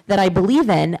country that I believe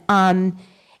in. And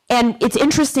it's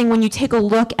interesting when you take a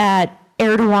look at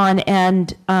Erdogan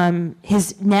and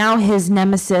his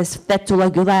nemesis,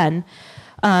 Fethullah Gulen,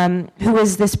 who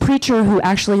is this preacher who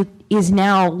actually is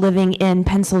now living in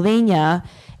Pennsylvania,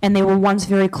 and they were once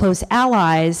very close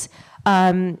allies.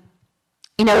 One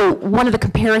of the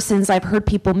comparisons I've heard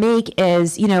people make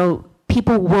is,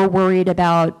 people were worried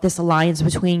about this alliance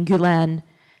between Gulen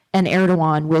and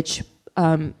Erdogan, which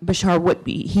Bashar,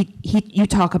 you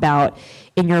talk about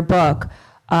in your book.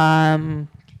 And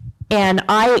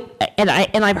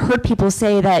I've heard people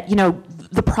say that,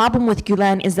 the problem with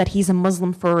Gulen is that he's a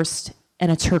Muslim first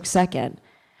and a Turk second,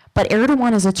 but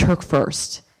Erdogan is a Turk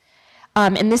first.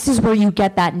 And this is where you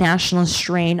get that nationalist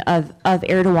strain of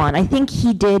Erdogan. I think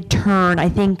he did turn. I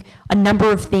think a number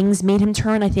of things made him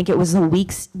turn. I think it was a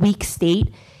weak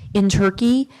state in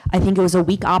Turkey. I think it was a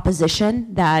weak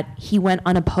opposition that he went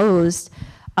unopposed.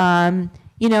 And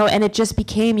it just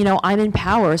became, I'm in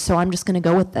power, so I'm just going to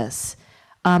go with this.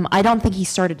 I don't think he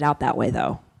started out that way,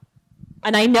 though.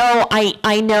 And I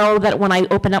know that when I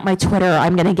open up my Twitter,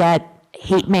 I'm going to get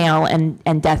hate mail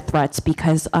and death threats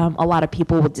because a lot of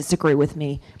people would disagree with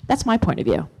me. That's my point of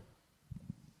view.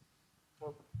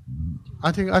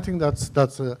 I think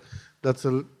that's a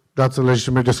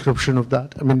legitimate description of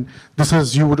that. I mean, this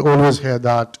is, you would always hear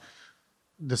that,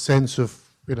 the sense of,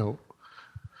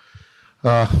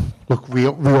 look, we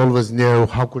always knew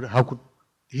how could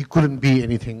he couldn't be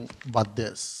anything but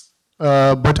this.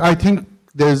 But I think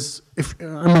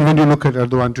when you look at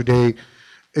Erdogan today,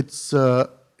 it's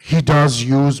he does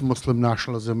use Muslim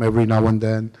nationalism every now and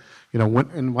then.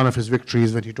 in one of his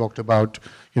victories when he talked about,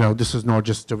 this is not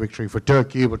just a victory for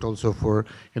Turkey, but also for,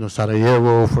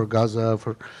 Sarajevo, for Gaza,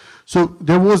 so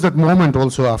there was that moment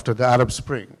also after the Arab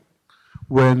Spring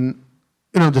when,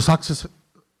 the success,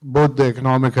 both the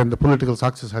economic and the political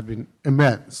success had been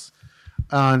immense.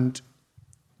 And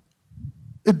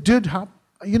it did happen,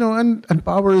 and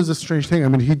power is a strange thing. I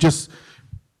mean, he thought,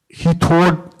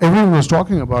 everyone was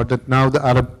talking about that now the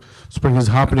Arab Spring is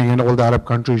happening and all the Arab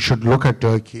countries should look at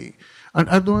Turkey. And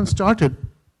Erdogan started,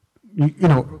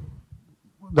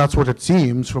 that's what it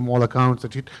seems from all accounts,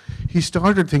 that he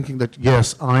started thinking that,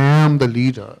 yes, I am the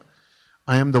leader.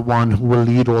 I am the one who will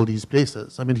lead all these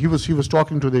places. I mean, he was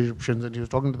talking to the Egyptians, and he was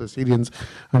talking to the Syrians,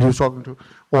 and he was talking to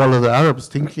all of the Arabs,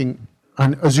 thinking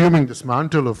and assuming this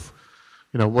mantle of,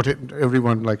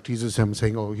 everyone like teases him,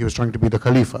 saying, oh, he was trying to be the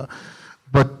Khalifa.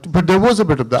 But there was a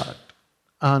bit of that.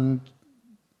 And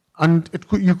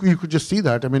you could just see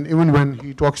that. I mean, even when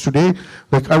he talks today,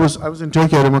 like I was in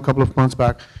Turkey a couple of months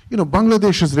back,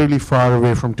 Bangladesh is really far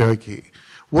away from Turkey.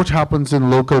 What happens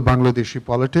in local Bangladeshi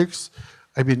politics,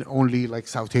 I mean, only like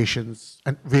South Asians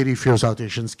and very few South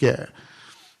Asians care.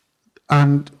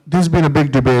 And there's been a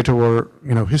big debate over,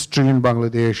 history in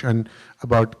Bangladesh and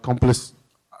about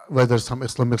whether some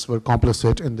Islamists were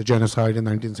complicit in the genocide in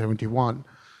 1971.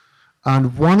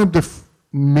 And one of the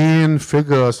main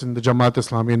figures in the Jamaat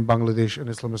Islami in Bangladesh, an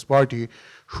Islamist party,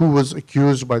 who was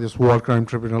accused by this war crime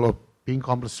tribunal of being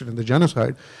complicit in the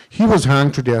genocide, he was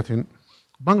hanged to death in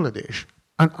Bangladesh.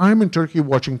 And I'm in Turkey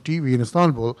watching TV in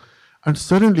Istanbul, and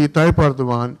suddenly Tayyip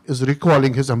Erdogan is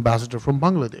recalling his ambassador from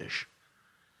Bangladesh.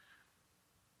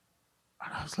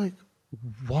 And I was like,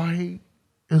 why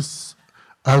is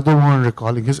Erdogan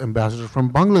recalling his ambassador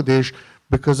from Bangladesh?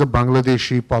 Because a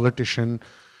Bangladeshi politician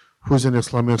who's an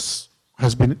Islamist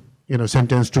has been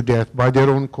sentenced to death by their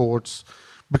own courts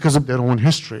because of their own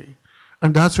history.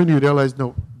 And that's when you realize,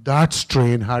 no, that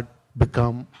strain had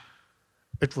become,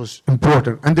 it was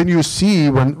important. And then you see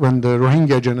when the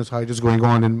Rohingya genocide is going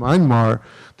on in Myanmar,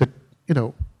 that,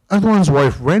 Erdogan's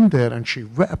wife went there and she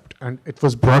wept, and it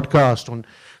was broadcast on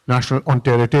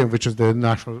TRT, which is the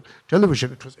national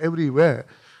television. It was everywhere,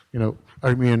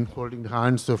 Armenian holding the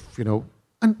hands of,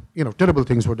 and terrible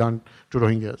things were done to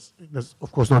Rohingyas. There's,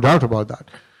 of course, no doubt about that.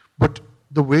 But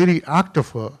the very act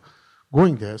of her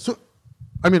going there. So,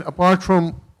 I mean, apart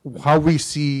from how we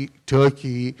see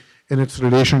Turkey in its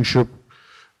relationship,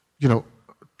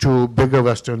 to bigger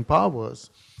Western powers,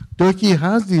 Turkey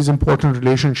has these important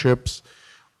relationships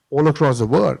all across the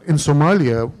world. In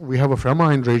Somalia, we have a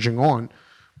famine raging on,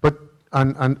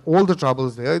 and all the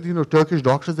troubles there, Turkish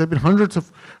doctors, there have been hundreds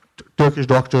of Turkish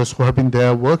doctors who have been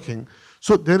there working.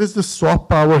 So there is this soft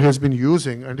power he has been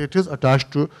using, and it is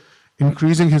attached to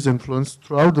increasing his influence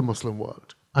throughout the Muslim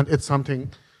world. And it's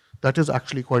something that is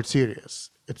actually quite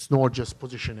serious. It's not just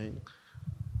positioning.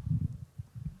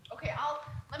 Okay,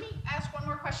 let me ask one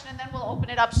more question, and then we'll open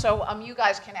it up so you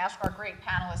guys can ask our great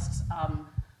panelists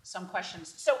some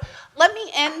questions. So let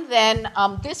me end then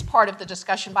this part of the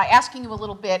discussion by asking you a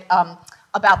little bit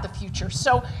about the future.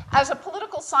 So as a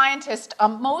political scientist,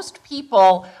 most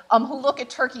people who look at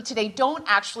Turkey today don't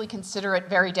actually consider it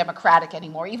very democratic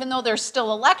anymore. Even though there's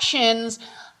still elections,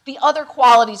 the other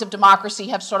qualities of democracy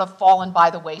have sort of fallen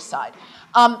by the wayside.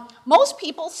 Most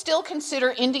people still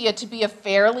consider India to be a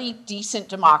fairly decent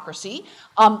democracy,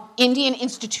 Indian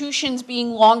institutions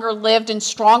being longer lived and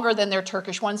stronger than their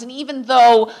Turkish ones. And even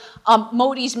though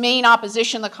Modi's main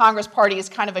opposition, the Congress Party, is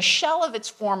kind of a shell of its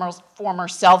former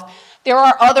self, there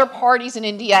are other parties in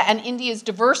India, and India's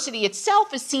diversity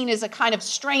itself is seen as a kind of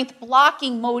strength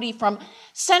blocking Modi from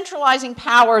centralizing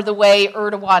power the way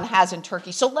Erdogan has in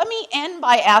Turkey. So let me end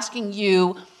by asking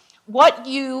you what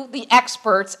you, the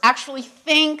experts, actually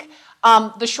think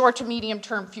the short to medium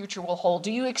term future will hold.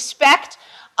 Do you expect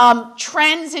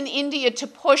trends in India to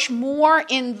push more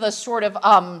in the sort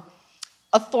of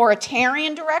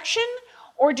authoritarian direction?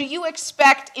 Or do you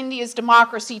expect India's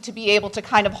democracy to be able to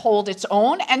kind of hold its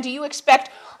own? And do you expect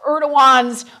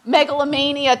Erdogan's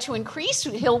megalomania to increase?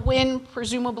 He'll win,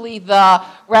 presumably, the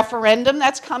referendum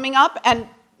that's coming up, and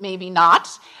maybe not.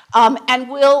 And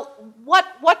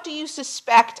what do you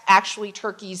suspect actually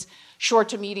Turkey's short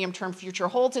to medium term future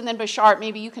holds? And then Basharat,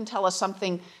 maybe you can tell us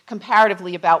something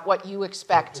comparatively about what you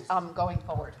expect going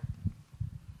forward.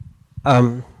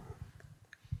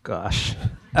 Gosh.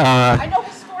 I know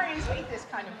historians hate this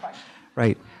kind of question.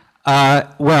 Right.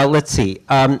 Well, let's see.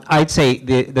 I'd say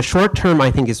the short term,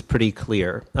 I think, is pretty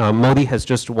clear. Modi has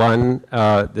just won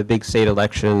the big state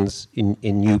elections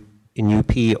in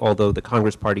UP, although the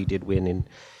Congress Party did win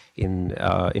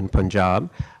in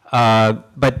Punjab.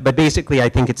 But basically, I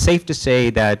think it's safe to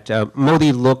say that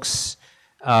Modi looks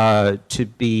to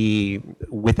be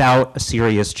without a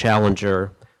serious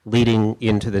challenger leading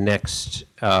into the next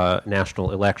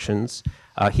national elections.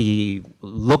 He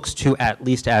looks to, at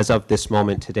least as of this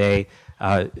moment today,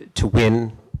 to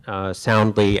win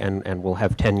soundly, and will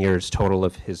have 10 years total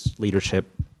of his leadership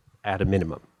at a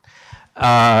minimum.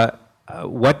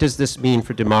 What does this mean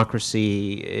for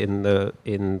democracy in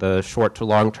the short to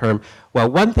long term? Well,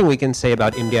 one thing we can say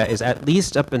about India is, at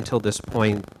least up until this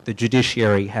point, the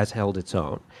judiciary has held its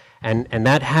own. And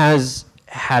that has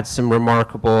had some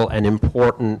remarkable and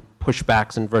important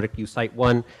pushbacks and verdict. You cite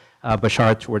one,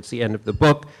 Basharat, towards the end of the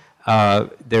book.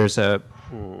 There's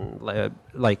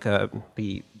like a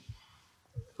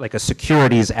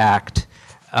Securities Act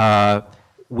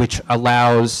which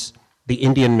allows the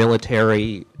Indian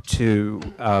military to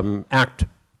act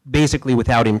basically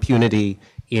without impunity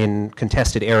in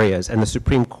contested areas. And the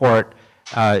Supreme Court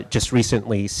just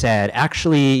recently said,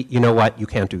 actually, you know what, you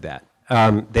can't do that.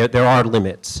 There are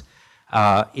limits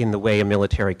in the way a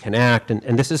military can act,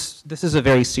 and this is a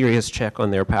very serious check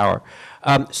on their power.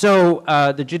 So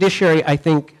the judiciary, I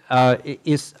think,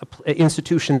 is an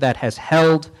institution that has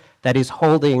held, that is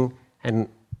holding, and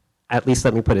at least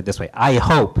let me put it this way, I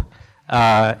hope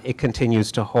it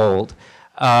continues to hold.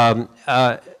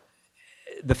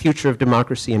 The future of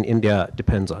democracy in India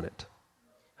depends on it.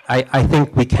 I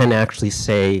think we can actually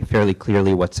say fairly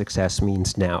clearly what success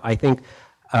means now. I think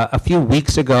a few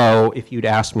weeks ago, if you'd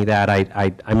asked me that,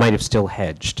 I might have still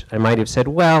hedged. I might have said,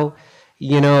 well,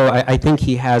 you know, I think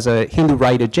he has a Hindu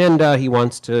right agenda. He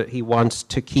wants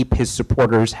to keep his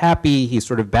supporters happy. He's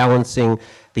sort of balancing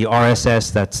the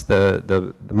RSS, that's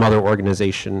the mother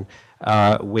organization,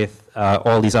 with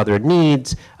all these other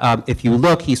needs. If you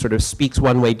look, he sort of speaks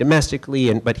one way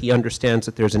domestically, but he understands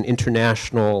that there's an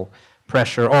international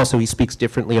pressure. Also, he speaks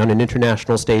differently on an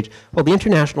international stage. Well, the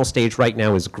international stage right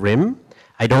now is grim.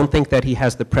 I don't think that he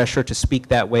has the pressure to speak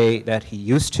that way that he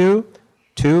used to,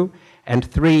 two. And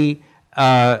three,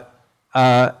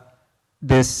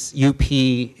 this UP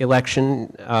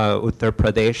election, Uttar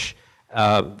Pradesh,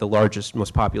 the largest,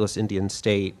 most populous Indian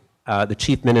state, the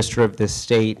chief minister of this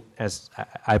state, as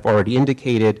I've already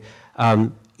indicated,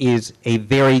 is a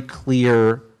very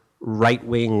clear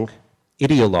right-wing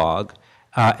ideologue.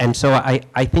 And so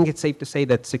I think it's safe to say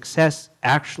that success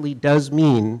actually does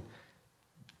mean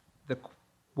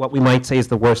what we might say is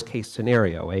the worst case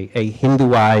scenario, a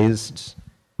Hinduized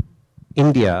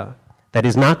India that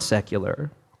is not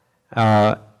secular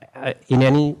in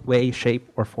any way, shape,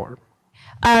 or form.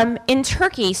 In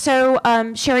Turkey, so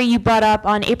Sheri, you brought up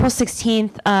on April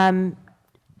 16th,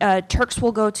 Turks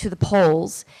will go to the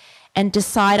polls and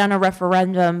decide on a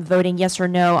referendum voting yes or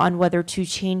no on whether to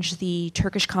change the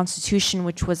Turkish constitution,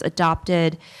 which was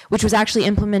actually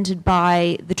implemented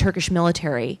by the Turkish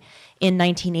military in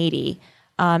 1980.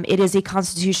 It is a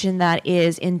constitution that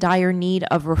is in dire need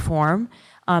of reform,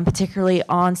 particularly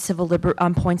on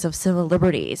points of civil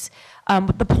liberties.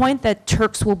 But the point that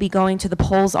Turks will be going to the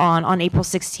polls on April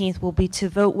 16th will be to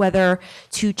vote whether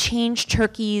to change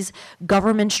Turkey's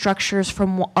government structures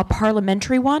from a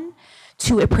parliamentary one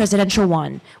to a presidential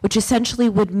one, which essentially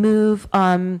would move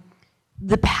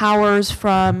the powers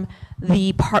from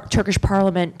the Turkish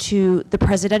parliament to the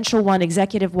presidential one,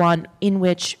 executive one, in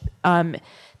which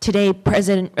today,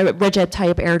 President Recep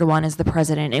Tayyip Erdogan is the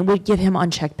president. It would give him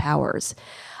unchecked powers.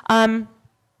 I'm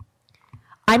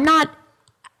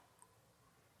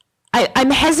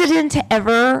hesitant to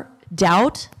ever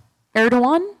doubt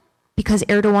Erdogan because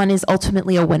Erdogan is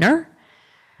ultimately a winner.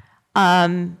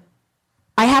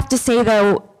 I have to say,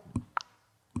 though,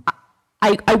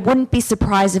 I wouldn't be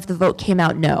surprised if the vote came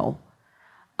out no.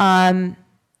 I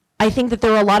think that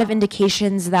there are a lot of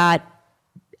indications that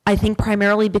I think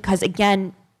primarily because,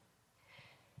 again,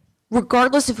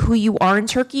 regardless of who you are in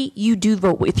Turkey, you do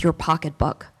vote with your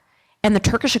pocketbook. And the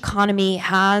Turkish economy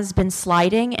has been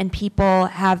sliding and people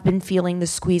have been feeling the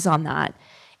squeeze on that.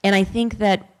 And I think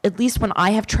that at least when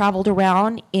I have traveled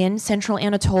around in central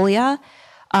Anatolia,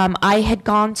 I had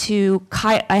gone to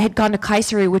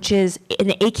Kayseri, which is an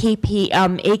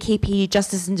AKP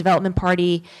Justice and Development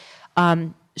Party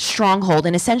stronghold.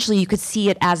 And essentially you could see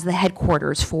it as the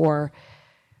headquarters for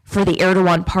the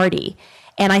Erdogan party.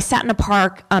 And I sat in a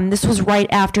park, this was right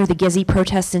after the Gezi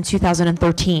protests in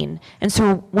 2013. And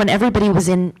so when everybody was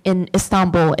in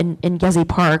Istanbul, in Gezi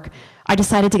Park, I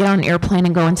decided to get on an airplane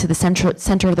and go into the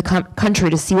center of the country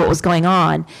to see what was going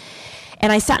on.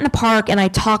 And I sat in a park and I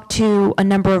talked to a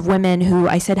number of women who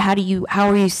I said, how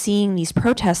are you seeing these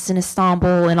protests in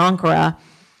Istanbul and Ankara?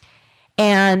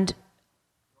 And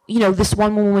this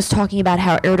one woman was talking about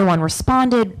how Erdogan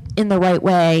responded in the right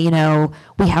way,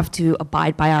 we have to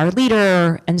abide by our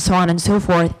leader, and so on and so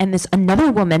forth. And this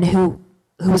another woman who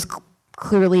was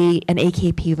clearly an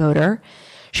AKP voter,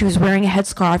 she was wearing a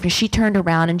headscarf, and she turned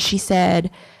around and she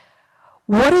said,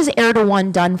 "What has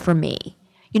Erdogan done for me?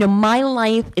 My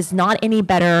life is not any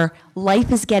better.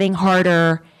 Life is getting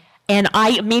harder." And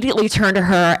I immediately turned to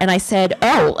her and I said,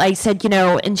 I said,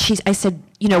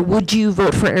 would you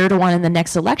vote for Erdogan in the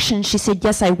next election? She said,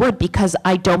 yes, I would, because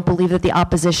I don't believe that the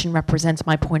opposition represents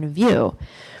my point of view.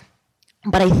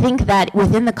 But I think that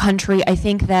within the country, I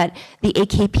think that the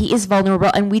AKP is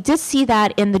vulnerable. And we did see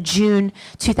that in the June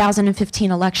 2015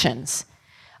 elections.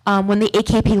 When the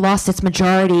AKP lost its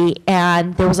majority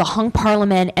and there was a hung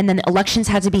parliament and then elections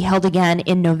had to be held again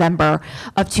in November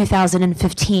of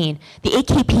 2015, the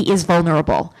AKP is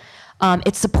vulnerable.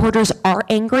 Its supporters are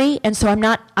angry, and so I'm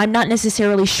not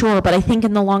necessarily sure, but I think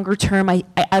in the longer term, I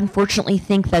unfortunately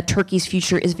think that Turkey's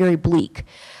future is very bleak.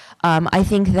 I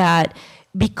think that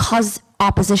because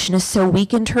opposition is so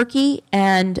weak in Turkey,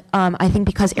 and I think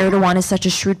because Erdogan is such a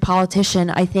shrewd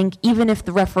politician, I think even if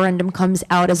the referendum comes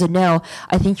out as a no,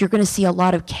 I think you're going to see a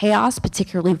lot of chaos,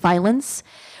 particularly violence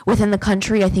within the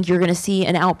country. I think you're going to see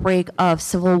an outbreak of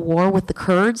civil war with the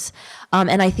Kurds,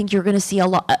 and I think you're going to see a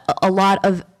lot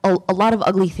of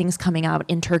ugly things coming out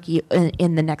in Turkey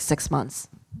in the next 6 months.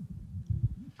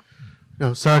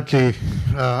 No, sadly,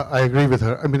 I agree with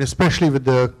her. I mean, especially with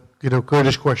the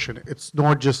Kurdish question. It's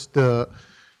not just the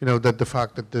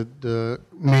fact that the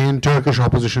main Turkish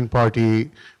opposition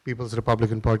party, People's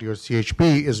Republican Party or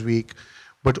CHP, is weak,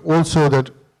 but also that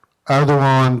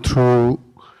Erdogan, through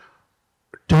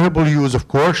terrible use of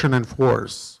coercion and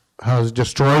force, has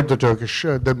destroyed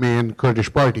the main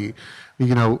Kurdish party.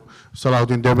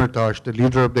 Salahuddin Demirtas, the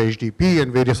leader of the HDP,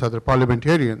 and various other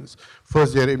parliamentarians.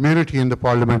 First, their immunity in the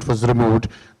parliament was removed,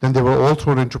 then they were all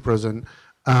thrown into prison.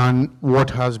 And what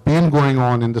has been going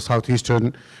on in the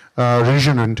southeastern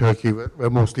region in Turkey, where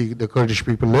mostly the Kurdish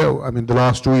people live, I mean, the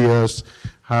last 2 years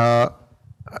have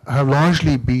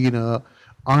largely been an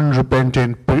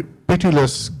unrepentant,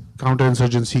 pitiless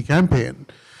counterinsurgency campaign.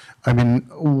 I mean,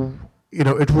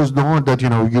 it was not that,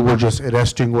 you were just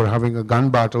arresting or having a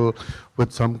gun battle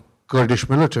with some Kurdish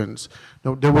militants.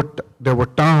 No, there were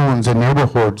towns and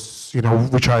neighborhoods,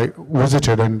 which I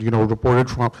visited and, reported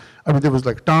from. I mean, there was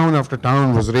like town after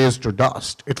town was razed to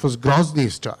dust. It was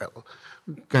Grozny style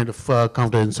kind of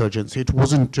counterinsurgency. It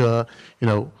wasn't,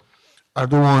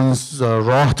 Erdogan's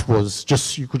wrath was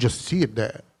just, you could just see it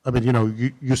there. I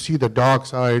mean, you see the dark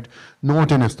side,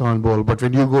 not in Istanbul, but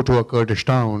when you go to a Kurdish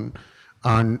town,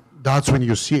 and that's when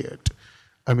you see it.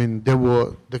 I mean, there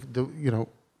were,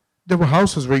 there were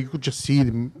houses where you could just see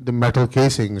the metal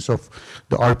casings of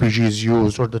the RPGs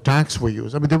used or the tanks were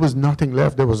used. I mean, there was nothing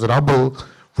left. There was rubble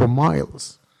for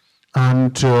miles.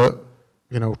 And,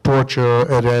 torture,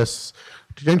 arrests,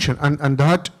 detention. And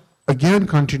that, again,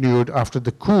 continued after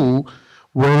the coup,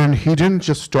 wherein he didn't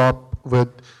just stop with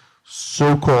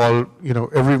so-called,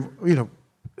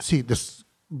 see, this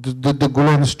the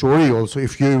Gulen story also,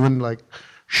 if you even,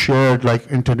 shared,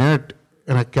 internet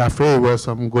in a cafe where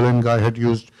some Gulen guy had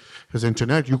used his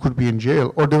internet, you could be in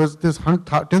jail. Or there's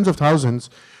tens of thousands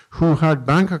who had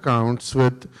bank accounts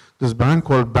with this bank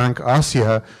called Bank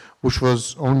Asia, which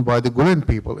was owned by the Gulen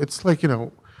people. It's like,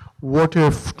 what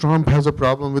if Trump has a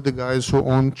problem with the guys who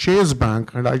own Chase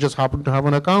Bank and I just happen to have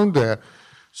an account there?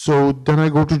 So then I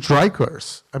go to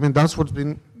Drykers. I mean, that's what's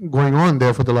been going on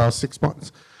there for the last 6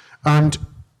 months. And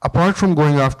apart from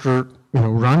going after,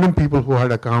 random people who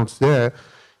had accounts there,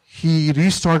 he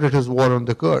restarted his war on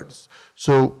the Kurds.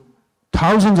 So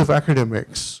thousands of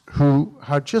academics who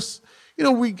had just,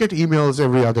 we get emails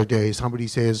every other day. Somebody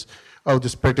says, oh,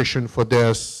 this petition for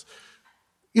this,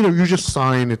 you just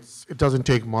sign, it doesn't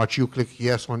take much, you click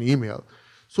yes on email.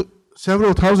 So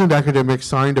several thousand academics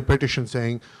signed a petition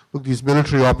saying, look, these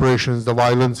military operations, the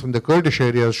violence in the Kurdish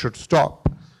areas should stop.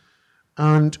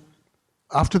 And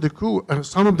after the coup,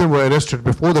 some of them were arrested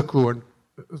before the coup and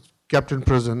kept in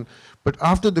prison, but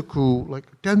after the coup,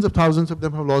 tens of thousands of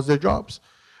them have lost their jobs.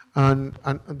 And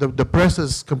the press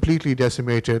is completely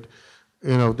decimated.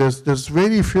 There's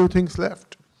very few things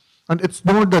left. And it's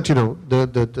not that,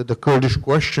 the Kurdish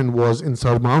question was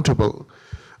insurmountable.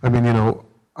 I mean,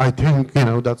 I think,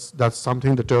 that's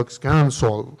something the Turks can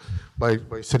solve by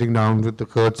sitting down with the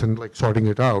Kurds and sorting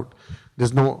it out.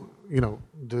 There's no,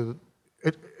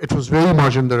 it was very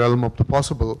much in the realm of the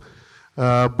possible.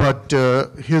 But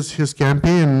his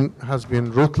campaign has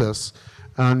been ruthless.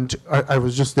 And I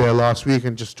was just there last week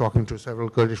and just talking to several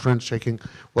Kurdish friends, checking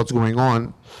what's going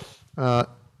on.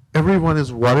 Everyone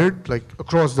is worried,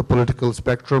 across the political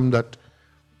spectrum, that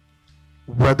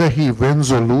whether he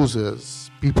wins or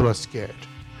loses, people are scared.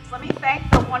 Let me thank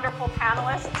the wonderful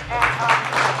panelists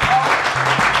and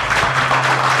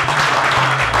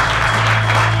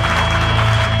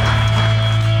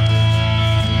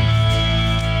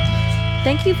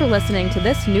Thank you for listening to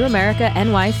this New America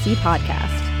NYC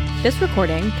podcast. This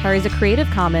recording carries a Creative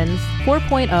Commons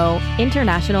 4.0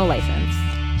 international license.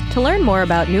 To learn more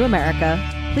about New America,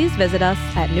 please visit us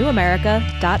at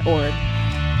newamerica.org.